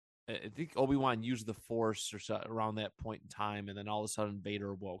 I think Obi-Wan used the Force or so around that point in time, and then all of a sudden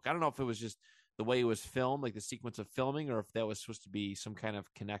Vader woke. I don't know if it was just the way it was filmed, like the sequence of filming, or if that was supposed to be some kind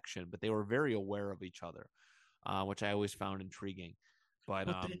of connection, but they were very aware of each other. Which I always found intriguing. But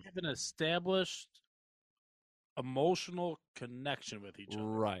they have an established emotional connection with each other.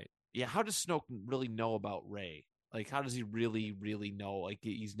 Right. Yeah, how does Snoke really know about Rey? Like, how does he really, really know? Like,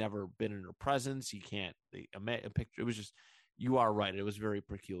 he's never been in her presence. He can't a picture. It was just, you are right. It was very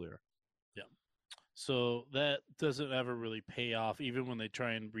peculiar. Yeah. So that doesn't ever really pay off, even when they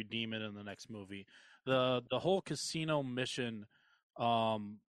try and redeem it in the next movie. The whole casino mission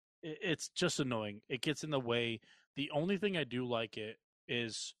it's just annoying. It gets in the way. The only thing I do like it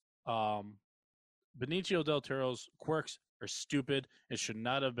is Benicio del Toro's quirks are stupid. It should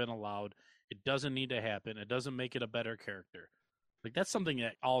not have been allowed. It doesn't need to happen. It doesn't make it a better character. Like, that's something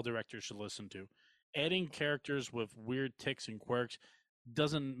that all directors should listen to. Adding characters with weird tics and quirks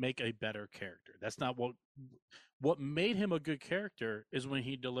doesn't make a better character. That's not what made him a good character is when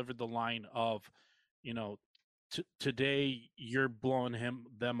he delivered the line of, today you're blowing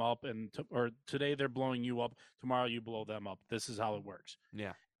them up, or today they're blowing you up, tomorrow you blow them up. This is how it works.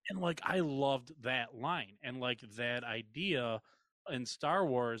 Yeah. And like, I loved that line and like that idea in Star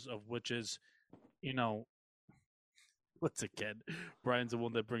Wars of which is, once again, Brian's the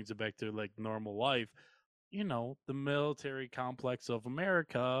one that brings it back to like normal life. The military complex of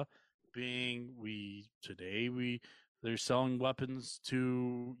America being they're selling weapons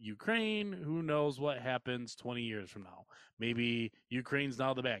to Ukraine. Who knows what happens 20 years from now? Maybe Ukraine's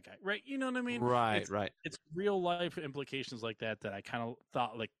now the bad guy, right? You know what I mean? Right. It's real life implications like that I kind of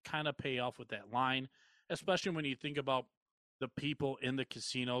thought kind of pay off with that line, especially when you think about the people in the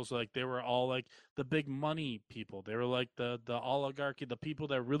casinos. Like, they were all like the big money people. They were like the oligarchy, the people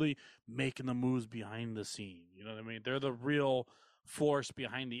that are really making the moves behind the scene. You know what I mean? They're the real force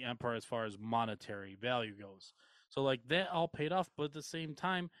behind the empire as far as monetary value goes. So like, that all paid off, but at the same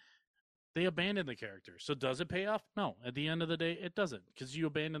time, they abandoned the character. So does it pay off? No. At the end of the day, it doesn't, because you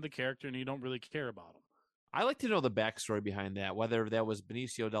abandon the character and you don't really care about him. I like to know the backstory behind that, whether that was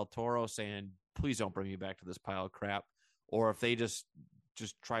Benicio del Toro saying, please don't bring me back to this pile of crap, or if they just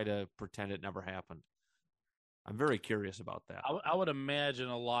try to pretend it never happened. I'm very curious about that. I would imagine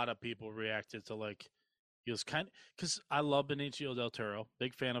a lot of people reacted to like, he was kind of, because I love Benicio del Toro,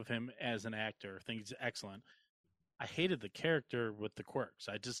 big fan of him as an actor, think he's excellent. I hated the character with the quirks.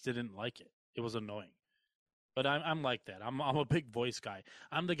 I just didn't like it. It was annoying. But I'm like that. I'm a big voice guy.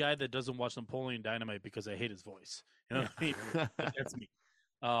 I'm the guy that doesn't watch Napoleon Dynamite because I hate his voice. You know what I mean? That's me.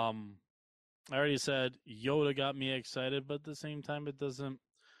 I already said Yoda got me excited, but at the same time, it doesn't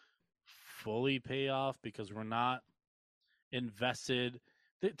fully pay off because we're not invested.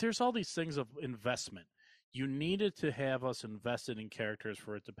 There's all these things of investment. You needed to have us invested in characters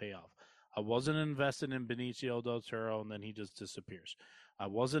for it to pay off. I wasn't invested in Benicio del Toro, and then he just disappears. I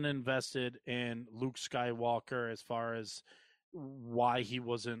wasn't invested in Luke Skywalker as far as why he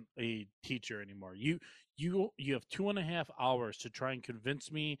wasn't a teacher anymore. You have 2.5 hours to try and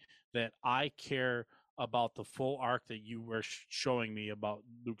convince me that I care about the full arc that you were showing me about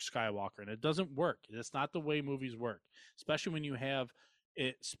Luke Skywalker, and it doesn't work. It's not the way movies work, especially when you have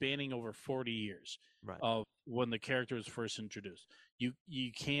it spanning over 40 years of when the character was first introduced.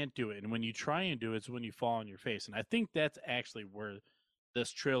 You can't do it, and when you try and do it, it's when you fall on your face. And I think that's actually where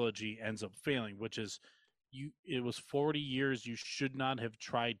this trilogy ends up failing, which is it was 40 years. You should not have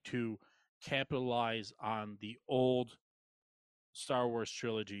tried to capitalize on the old Star Wars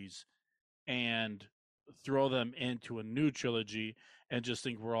trilogies and throw them into a new trilogy and just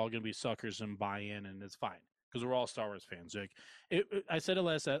think we're all going to be suckers and buy in, and it's fine because we're all Star Wars fans. Like I said it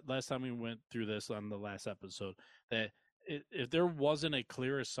last time we went through this on the last episode, that if there wasn't a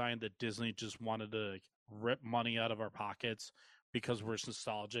clearer sign that Disney just wanted to rip money out of our pockets because we're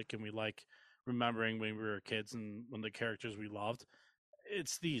nostalgic and we like remembering when we were kids and when the characters we loved,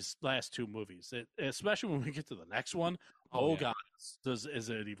 it's these last two movies. Especially when we get to the next one, God, is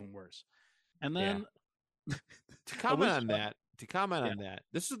it even worse? And then to comment on that,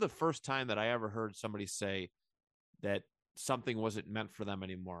 this is the first time that I ever heard somebody say that something wasn't meant for them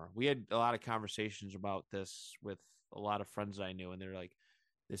anymore. We had a lot of conversations about this with a lot of friends I knew, and they're like,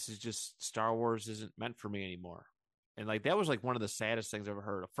 this is just, Star Wars isn't meant for me anymore. And like, that was like one of the saddest things I've ever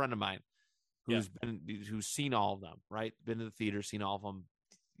heard. A friend of mine who's seen all of them, right? Been to the theater, seen all of them,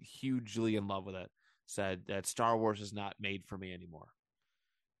 hugely in love with it, said that Star Wars is not made for me anymore.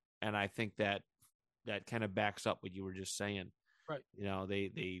 And I think that kind of backs up what you were just saying. Right. You know,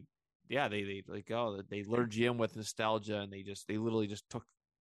 they lured you in with nostalgia, and they literally just took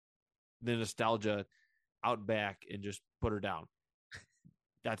the nostalgia out back and just put her down.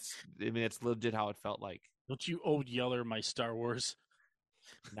 That's legit how it felt like. Don't you old Yeller my Star Wars?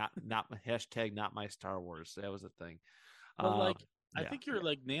 Not hashtag not my Star Wars. That was a thing. But I think you're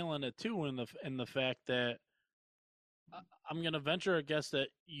like nailing it too in the fact that I'm gonna venture a guess that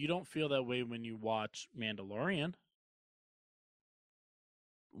you don't feel that way when you watch Mandalorian.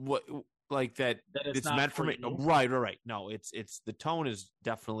 What, like that it's meant for me? You. Right. No, it's the tone is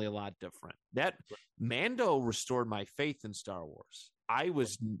definitely a lot different. That Mando restored my faith in Star Wars. I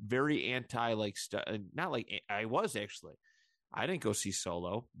was very anti, I was actually. I didn't go see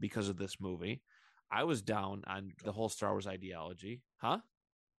Solo because of this movie. I was down on the whole Star Wars ideology. Huh?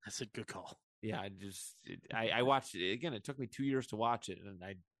 That's a good call. Yeah, I watched it again. It took me 2 years to watch it, and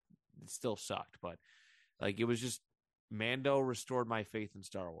it still sucked. But like, it was just Mando restored my faith in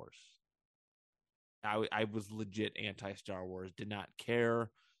Star Wars. I was legit anti Star Wars. Did not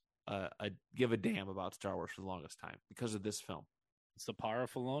care, give a damn about Star Wars for the longest time because of this film. It's the power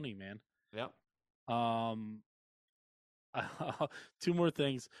of Filoni, man. Yep. Two more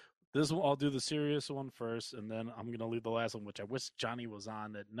things. This one, I'll do the serious one first, and then I'm gonna leave the last one, which I wish Johnny was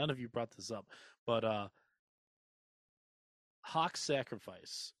on. That none of you brought this up, but Hawk's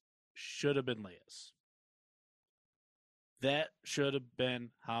sacrifice should have been Leia's. That should have been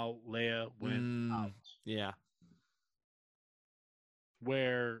how Leia went out. Yeah.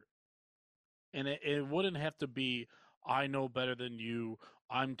 Where, and it wouldn't have to be, I know better than you,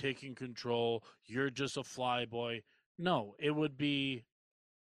 I'm taking control, you're just a flyboy. No, it would be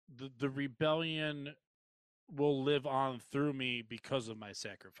the rebellion will live on through me because of my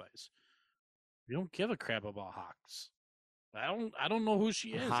sacrifice. We don't give a crap about Hawks. I don't know who she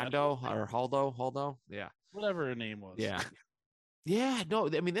is. Holdo. Yeah. Whatever her name was. Yeah. Yeah, no,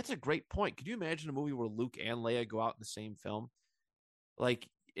 I mean, that's a great point. Could you imagine a movie where Luke and Leia go out in the same film? Like,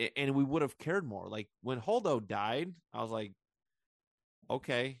 and we would have cared more. Like, when Holdo died, I was like,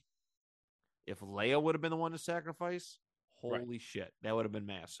 okay, if Leia would have been the one to sacrifice, holy shit, that would have been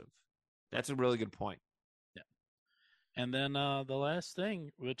massive. That's a really good point. Yeah. And then the last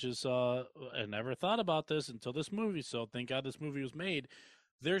thing, which is, I never thought about this until this movie, so thank God this movie was made.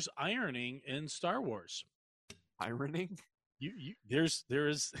 There's ironing in Star Wars. Ironing? There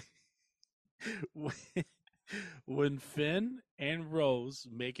is when Finn and Rose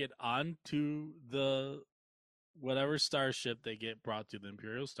make it onto the whatever starship they get brought to, the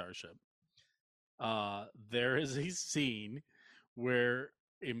Imperial starship, there is a scene where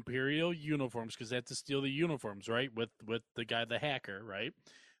Imperial uniforms, because they have to steal the uniforms, right? With the guy, the hacker, right?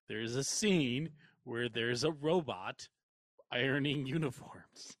 There is a scene where there's a robot ironing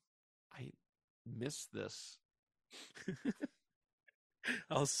uniforms. I missed this.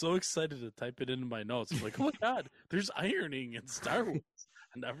 I was so excited to type it into my notes. I'm like, oh my God, there's ironing in Star Wars.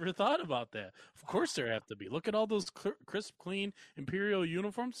 I never thought about that. Of course there have to be. Look at all those crisp, clean Imperial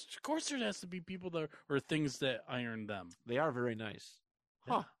uniforms. Of course there has to be people that or things that iron them. They are very nice.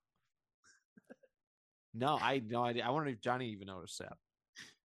 Huh. No, I wonder if Johnny even noticed that.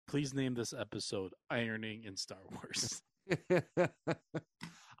 Please name this episode Ironing in Star Wars.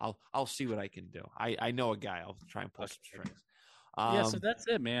 I'll see what I can do. I know a guy. I'll try and pull some strings. Yeah, so that's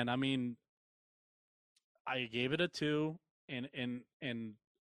it, man. I mean, I gave it a 2, and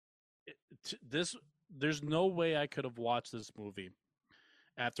this, there's no way I could have watched this movie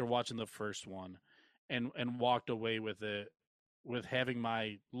after watching the first one and walked away with it with having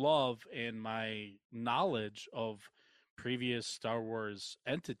my love and my knowledge of previous Star Wars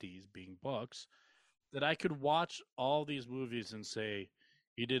entities being books, that I could watch all these movies and say,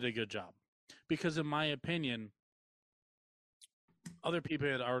 you did a good job. Because in my opinion, other people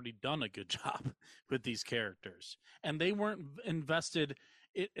had already done a good job with these characters, and they weren't invested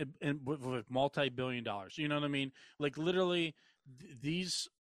with multi-billion dollars. You know what I mean? Like, literally, these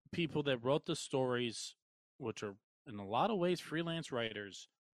people that wrote the stories, which are in a lot of ways freelance writers,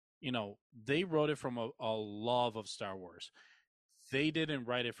 you know, they wrote it from a love of Star Wars. They didn't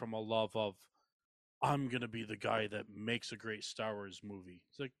write it from a love of, I'm going to be the guy that makes a great Star Wars movie.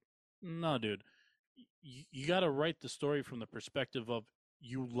 It's like, no, dude. You got to write the story from the perspective of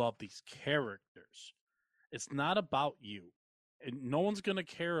you love these characters. It's not about you. And no one's going to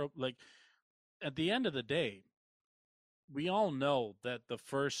care. Like, at the end of the day, we all know that the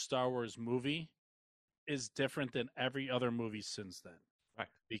first Star Wars movie is different than every other movie since then. Right.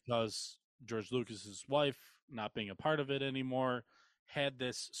 Because George Lucas's wife, not being a part of it anymore, had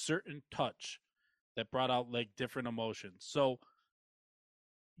this certain touch that brought out, like, different emotions. So,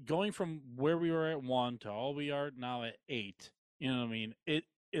 going from where we were at 1 to all we are now at 8, you know what I mean? It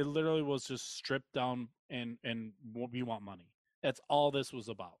literally was just stripped down and we want money. That's all this was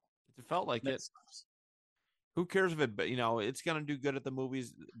about. It felt like it. Who cares if it, you know, it's going to do good at the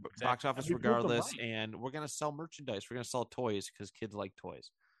movies, exactly. Box office regardless, right. And we're going to sell merchandise. We're going to sell toys because kids like toys.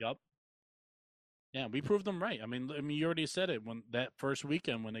 Yep. Yeah, we proved them right. I mean, you already said it when that first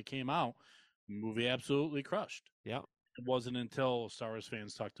weekend when it came out, the movie absolutely crushed. Yep. It wasn't until Star Wars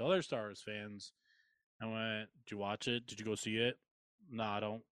fans talked to other Star Wars fans and went, did you watch it? Did you go see it? No, I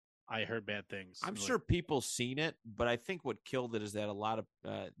don't. I heard bad things. I'm sure people seen it, but I think what killed it is that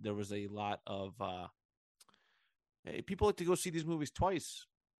there was a lot of people like to go see these movies twice.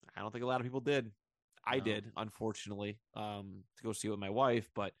 I don't think a lot of people did. I did, unfortunately, to go see it with my wife,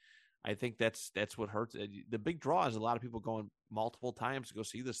 but I think that's what hurts. The big draw is a lot of people going multiple times to go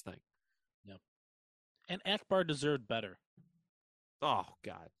see this thing. Yep. And Akbar deserved better. Oh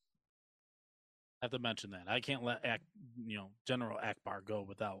God. I have to mention that. I can't let General Akbar go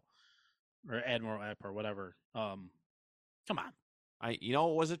without, or Admiral Akbar, whatever. Come on. It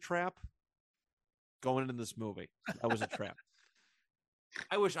was a trap. Going into this movie, that was a trap.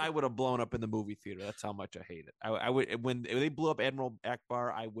 I wish I would have blown up in the movie theater. That's how much I hate it. I would when they blew up Admiral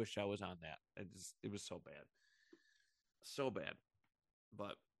Akbar. I wish I was on that. It was so bad,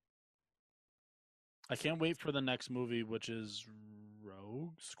 but I can't wait for the next movie, which is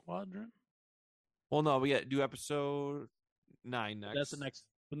Rogue Squadron. Well, no, we got to do episode 9 next. That's the next.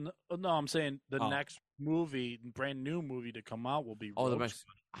 No, I'm saying the next movie, brand new movie to come out will be Rogue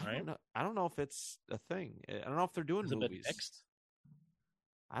Squadron, right? I don't know if it's a thing. I don't know if they're doing movies. It mixed?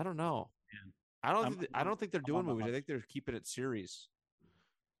 I don't know. Man. I don't think they're doing movies. I think they're keeping it series.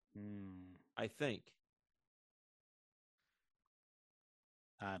 I think.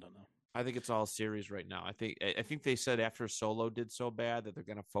 I don't know. I think it's all series right now. I think they said after Solo did so bad that they're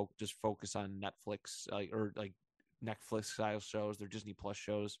gonna just focus on Netflix or Netflix style shows, their Disney Plus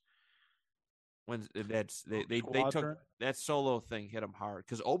shows. When they took that Solo thing hit them hard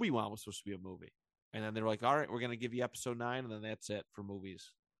because Obi-Wan was supposed to be a movie, and then they're like, all right, we're gonna give you episode 9, and then that's it for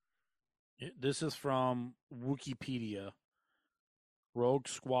movies. This is from Wikipedia. Rogue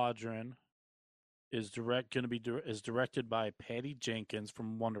Squadron is directed by Patty Jenkins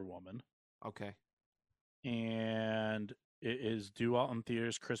from Wonder Woman. Okay. And it is due out in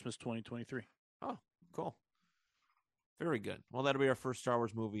theaters Christmas 2023. Oh, cool. Very good. Well, that'll be our first Star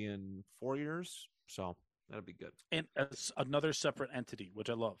Wars movie in 4 years, so that'll be good. And it's another separate entity, which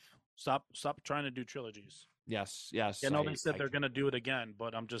I love. Stop trying to do trilogies. Yes. I know they said they're going to do it again,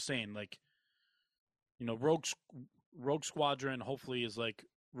 but I'm just saying, Rogue Squadron hopefully is like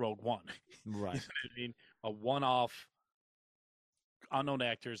Rogue One. Right. You know what I mean? A one-off, unknown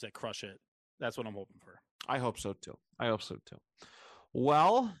actors that crush it. That's what I'm hoping for. I hope so too.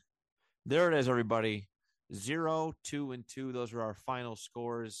 Well, there it is, everybody. 0, 2, and 2. Those are our final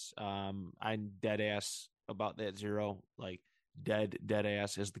scores. I'm dead ass about that 0. Like dead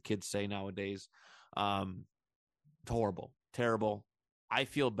ass, as the kids say nowadays. Horrible, terrible. I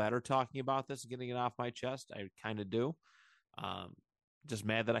feel better talking about this and getting it off my chest. I kind of do. Just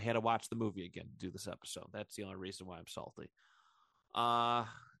mad that I had to watch the movie again to do this episode. That's the only reason why I'm salty.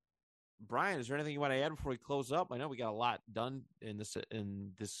 Brian, is there anything you want to add before we close up? I know we got a lot done in this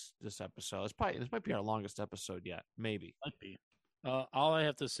episode. This might be our longest episode yet. Maybe. Might be. All I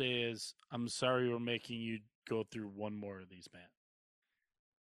have to say is I'm sorry we're making you go through one more of these, Matt.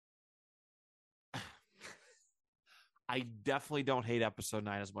 I definitely don't hate episode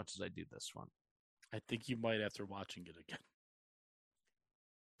 9 as much as I do this one. I think you might after watching it again.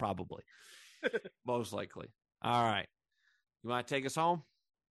 Probably. Most likely. All right. You want to take us home?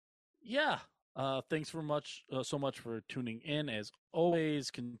 Yeah. Thanks so much for tuning in. As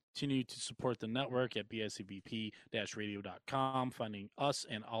always, continue to support the network at bicbp-radio.com, finding us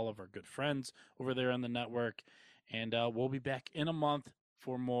and all of our good friends over there on the network. And we'll be back in a month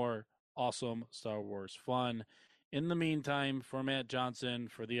for more awesome Star Wars fun. In the meantime, for Matt Johnson,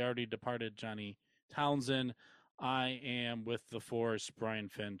 for the already departed Johnny Townsend, I am with the Force, Brian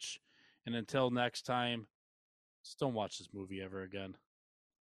Finch. And until next time, just don't watch this movie ever again.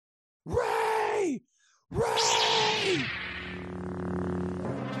 Ray!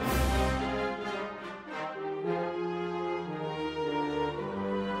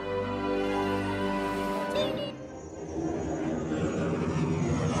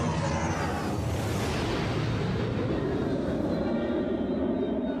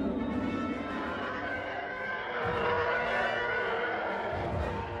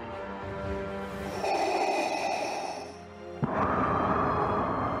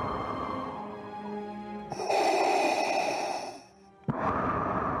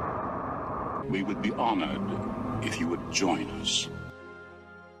 We would be honored if you would join us.